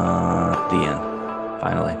 dun. The end.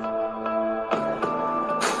 Finally.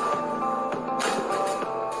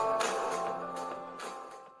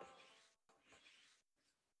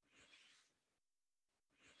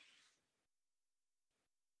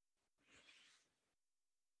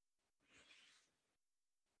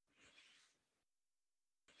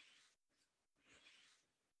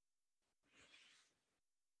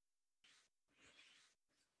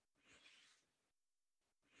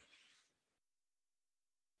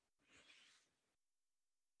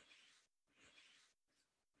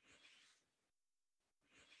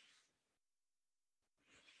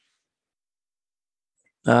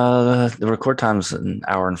 The record time's an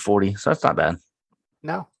hour and 40, so that's not bad.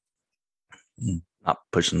 No. Not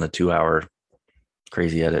pushing the 2-hour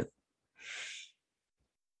crazy edit.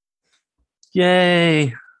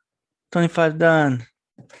 Yay! 25 done.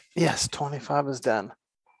 Yes, 25 is done.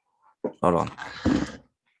 Hold on.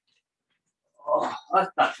 Oh,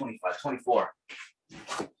 that's not 25, 24.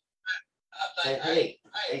 Hey,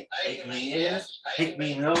 me,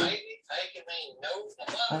 no.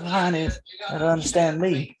 The line is, I don't understand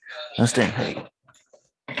me. Understand, hey.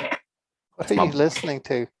 What are you listening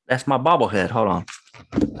to? That's my bobblehead. Hold on.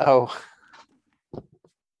 Oh.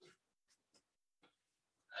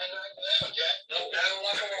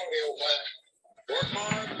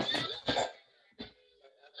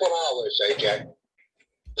 That's what I always say, Jack.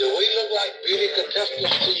 Do we look like beauty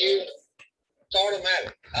contestants to you? It's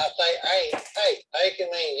automatic. I say, hey can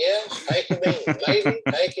mean yes, hey can mean maybe,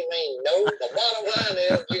 hey can mean no. The bottom line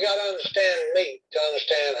is you got to understand me to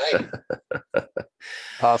understand hey. Hey,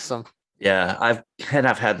 Awesome. Yeah, I've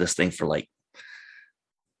had this thing for like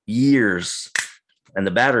years, and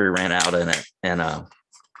the battery ran out in it, and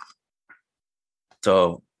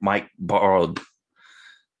so Mike borrowed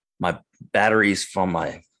my batteries from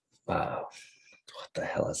my what the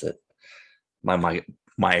hell is it? My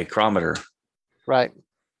micrometer. Right.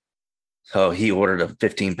 So he ordered a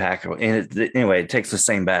 15 pack, and anyway, it takes the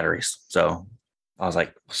same batteries. So I was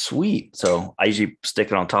like, sweet. So I usually stick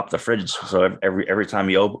it on top of the fridge. So every time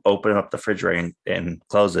you open up the refrigerator and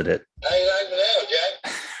close it, how you like me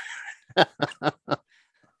now, Jack?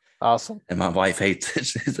 Awesome. and my wife hates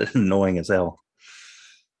it. It's annoying as hell.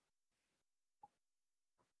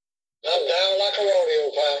 I'm down like a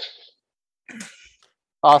rodeo, pal.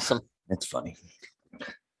 Awesome. It's funny.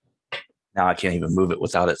 Now I can't even move it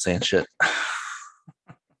without it saying shit.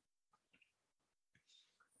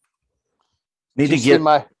 Need Did to you see get.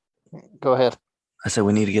 my? Go ahead. I said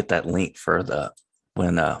we need to get that link for the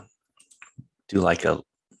when do like a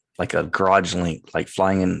garage link, like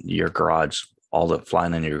flying in your garage, all the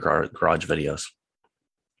flying in your garage videos.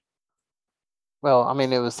 Well, I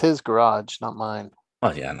mean, it was his garage, not mine.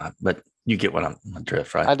 Oh yeah, but you get what I'm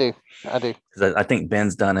drift, right? I do. I do. Because I think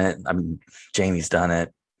Ben's done it. I mean, Jamie's done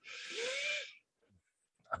it.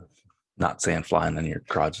 I'm not saying flying in your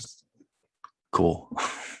garage is cool,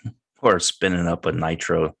 or spinning up a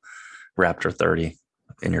Nitro Raptor 30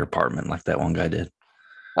 in your apartment like that one guy did.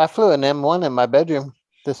 I flew an M1 in my bedroom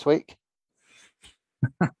this week.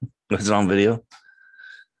 Was it on video?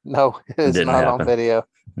 No, it's didn't not on happen. video.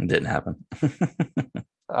 It didn't happen.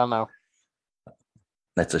 I know.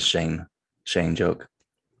 That's a Shane joke.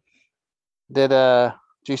 Did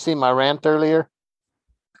you see my rant earlier?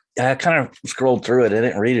 Yeah, I kind of scrolled through it. I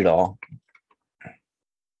didn't read it all.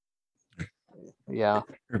 Yeah,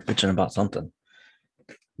 You're bitching about something.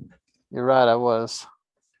 you're right. I was.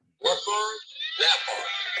 What part? That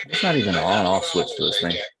part. It's not even an on-off switch to this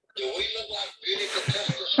thing. Do we look like beauty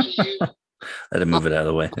contestants to you? I had to move it out of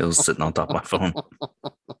the way. It was sitting on top of my phone.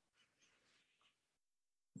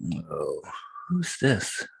 Oh, who's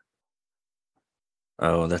this?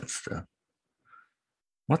 Oh, that's the.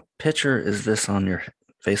 What picture is this on your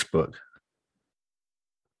Facebook?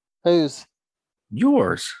 Whose?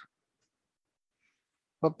 Yours.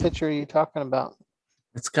 What picture are you talking about?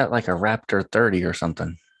 It's got like a Raptor 30 or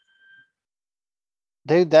something.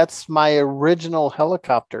 Dude, that's my original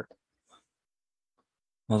helicopter.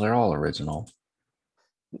 Well, they're all original.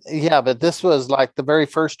 Yeah, but this was like the very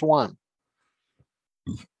first one.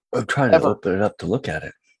 I'm trying to Ever. open it up to look at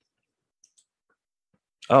it.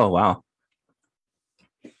 Oh, wow.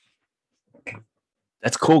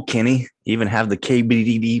 That's cool, Kenny. You even have the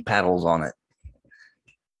KBDD paddles on it.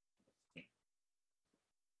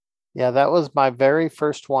 Yeah, that was my very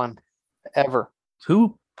first one ever.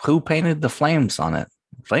 Who painted the flames on it?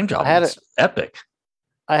 Flame job. I had It's epic.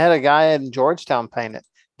 I had a guy in Georgetown paint it.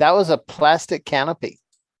 That was a plastic canopy.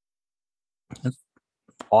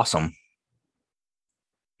 Awesome.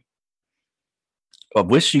 I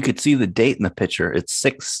wish you could see the date in the picture. It's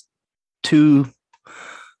 6/2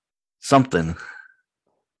 something.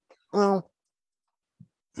 Well,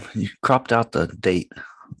 You cropped out the date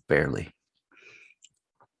barely.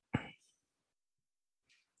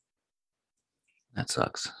 That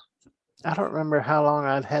sucks. I don't remember how long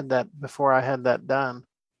I'd had that before I had that done.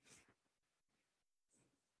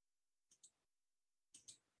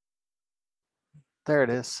 There it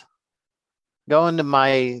is. Go into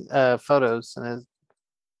my photos and it's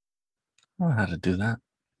I don't know how to do that.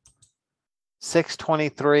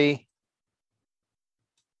 623.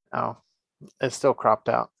 Oh, it's still cropped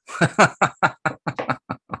out.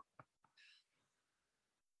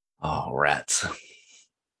 Oh, rats.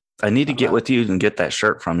 I need to get with you and get that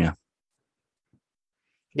shirt from you.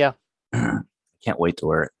 Yeah. Can't wait to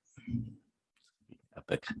wear it.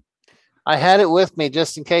 Epic. I had it with me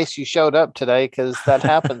just in case you showed up today because that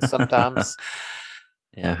happens sometimes.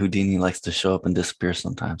 Yeah, Houdini likes to show up and disappear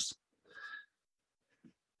sometimes.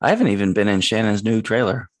 I haven't even been in Shannon's new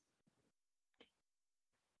trailer.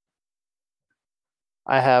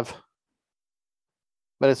 I have,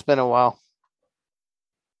 but it's been a while.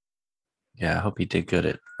 Yeah, I hope he did good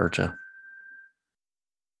at Urcha.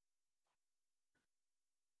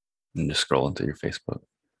 I'm just scrolling through your Facebook.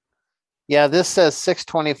 Yeah, this says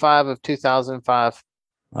 625 of 2005.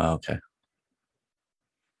 Oh, okay.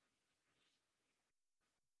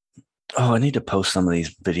 Oh, I need to post some of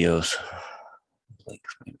these videos.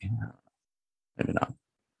 Links, maybe. Maybe not.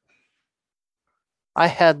 I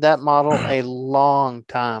had that model a long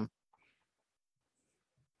time.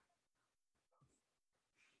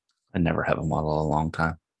 I never have a model a long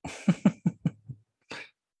time.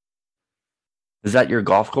 Is that your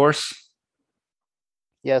golf course?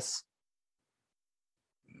 Yes.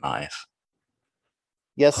 Nice.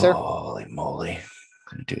 Yes, sir. Holy moly.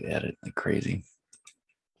 Gonna do edit like crazy.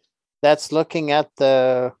 That's looking at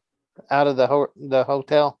the out of the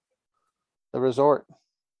hotel, the resort,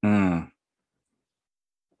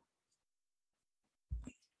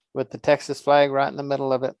 with the Texas flag right in the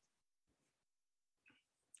middle of it.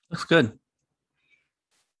 Looks good.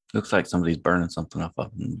 Looks like somebody's burning something up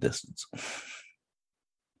in the distance.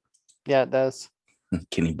 Yeah, it does.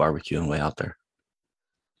 Kenny barbecuing way out there.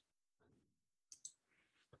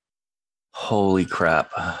 Holy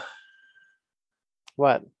crap.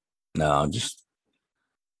 What? No, just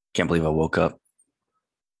can't believe I woke up.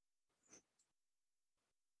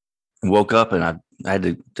 Woke up and I had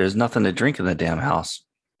to, there's nothing to drink in the damn house.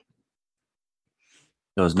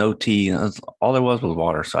 There was no tea. All there was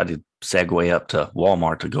water. So I had to segue up to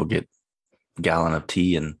Walmart to go get a gallon of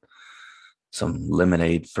tea and some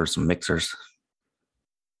lemonade for some mixers.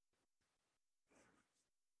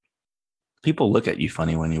 People look at you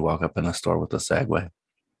funny when you walk up in a store with a Segway.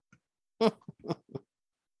 You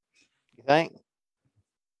think?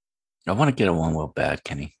 I want to get a one wheel bad,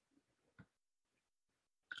 Kenny.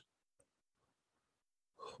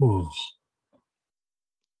 Ooh.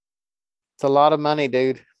 It's a lot of money,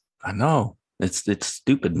 dude. I know. It's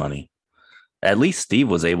stupid money. At least Steve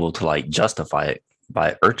was able to like justify it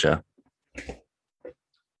by IRCHA.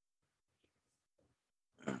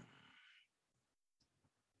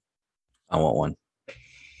 I want one.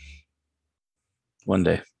 One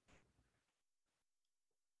day.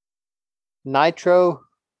 Nitro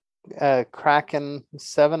Kraken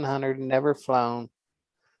 700 never flown.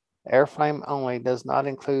 Airframe only, does not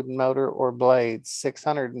include motor or blades.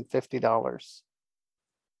 $650.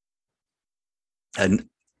 And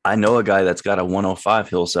I know a guy that's got a 105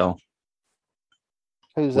 he'll sell.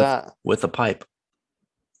 Who's that? With a pipe.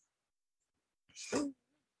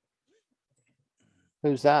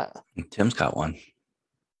 Who's that? Tim's got one.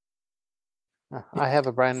 I have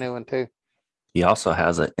a brand new one too. He also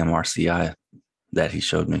has an MRCI that he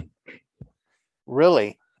showed me.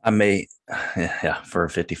 Really? I may, yeah, for a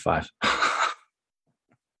 55.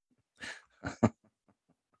 But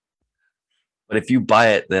if you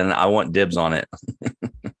buy it, then I want dibs on it.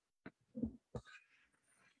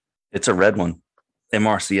 It's a red one,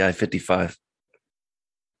 MRCI 55.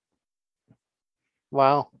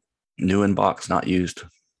 Wow. New in box, not used.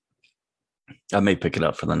 I may pick it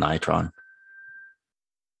up for the Nitron.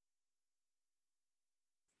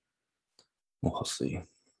 We'll see.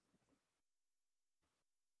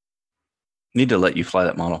 Need to let you fly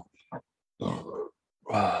that model.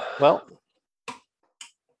 Well,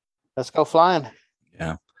 let's go flying.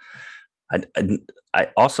 Yeah. I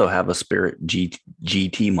also have a Spirit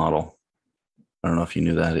GT model. I don't know if you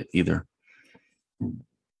knew that either.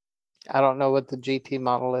 I don't know what the GT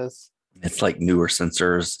model is. It's like newer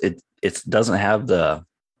sensors. It doesn't have the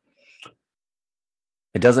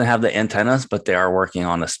antennas, but they are working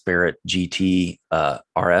on a Spirit GT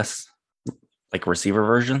RS like receiver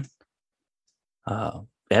version.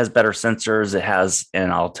 It has better sensors. It has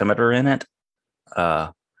an altimeter in it.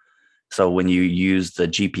 So when you use the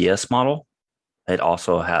GPS model, it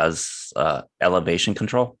also has elevation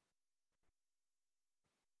control.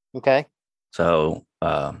 Okay. So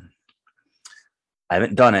I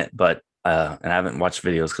haven't done it, but and I haven't watched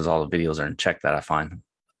videos because all the videos are in Czech that I find.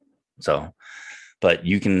 So, but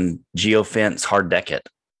you can geofence hard deck it.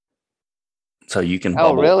 So you can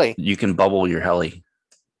bubble. Oh, really? You can bubble your heli.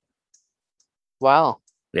 Wow.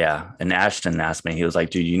 Yeah. And Ashton asked me, he was like,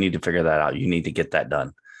 dude, you need to figure that out. You need to get that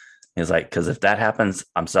done. He's like, because if that happens,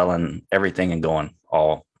 I'm selling everything and going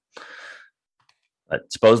all.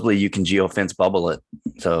 But supposedly you can geofence bubble it.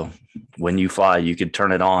 So when you fly, you could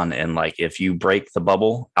turn it on. And like if you break the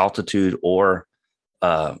bubble altitude or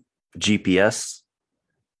GPS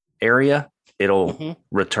area, it'll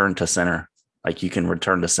return to center. Like you can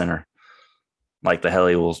return to center. Like the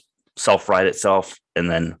heli will self-right itself and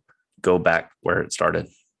then go back where it started.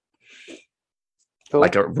 Cool.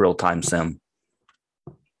 Like a real-time sim.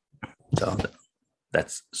 So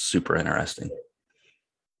that's super interesting.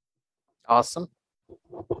 Awesome.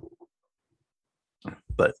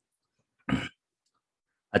 But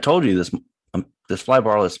I told you this fly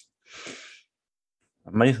bar is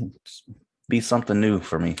might be something new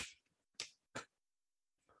for me.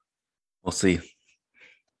 We'll see.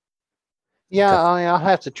 Yeah, I'll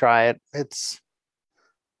have to try it.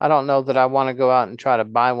 I don't know that I want to go out and try to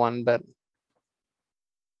buy one, but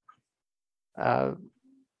I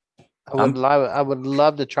would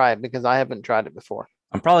love to try it because I haven't tried it before.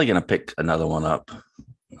 I'm probably going to pick another one up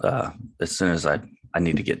as soon as I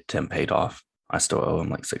need to get Tim paid off. I still owe him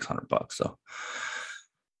like $600. So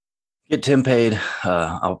get Tim paid.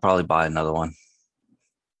 I'll probably buy another one.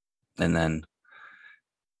 And then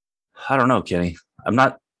I don't know, Kenny.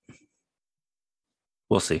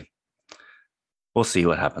 We'll see. We'll see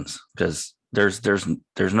what happens, because there's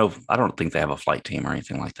no, I don't think they have a flight team or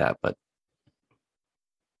anything like that, but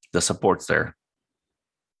the support's there.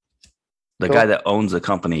 The Cool. guy that owns the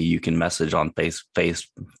company, you can message on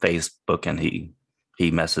Facebook, and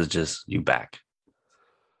he messages you back.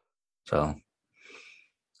 So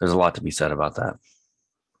there's a lot to be said about that.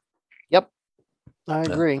 Yep. I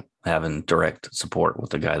agree. Having direct support with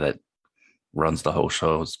the guy that runs the whole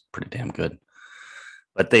show is pretty damn good.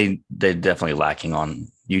 But they're definitely lacking on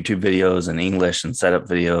YouTube videos and English and setup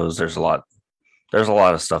videos. There's a lot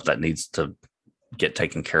of stuff that needs to get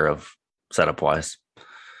taken care of setup wise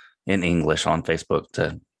in English on Facebook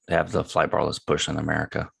to have the Flight Barless push in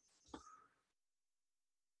America.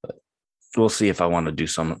 But we'll see if I want to do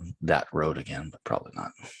some of that road again, but probably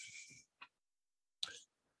not.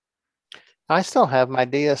 I still have my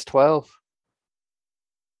DS12.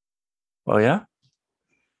 Oh yeah?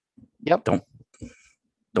 Yep.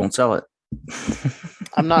 Don't sell it.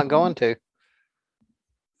 I'm not going to.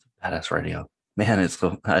 Badass radio. Man,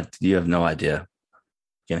 you have no idea,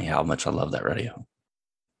 Kenny, how much I love that radio.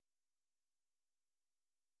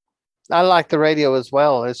 I like the radio as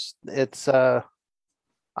well. It's I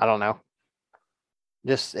don't know.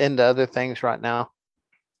 Just into other things right now.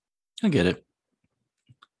 I get it.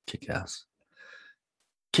 Kick ass.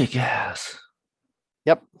 Kick ass.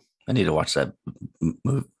 Yep. I need to watch that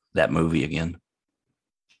movie again.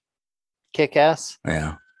 Kick ass.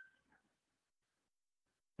 Yeah.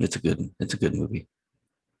 It's a good movie.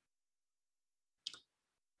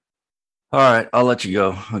 All right, I'll let you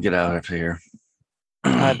go. I'll get out of here.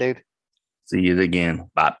 All right, dude. See you again.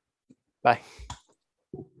 Bye. Bye.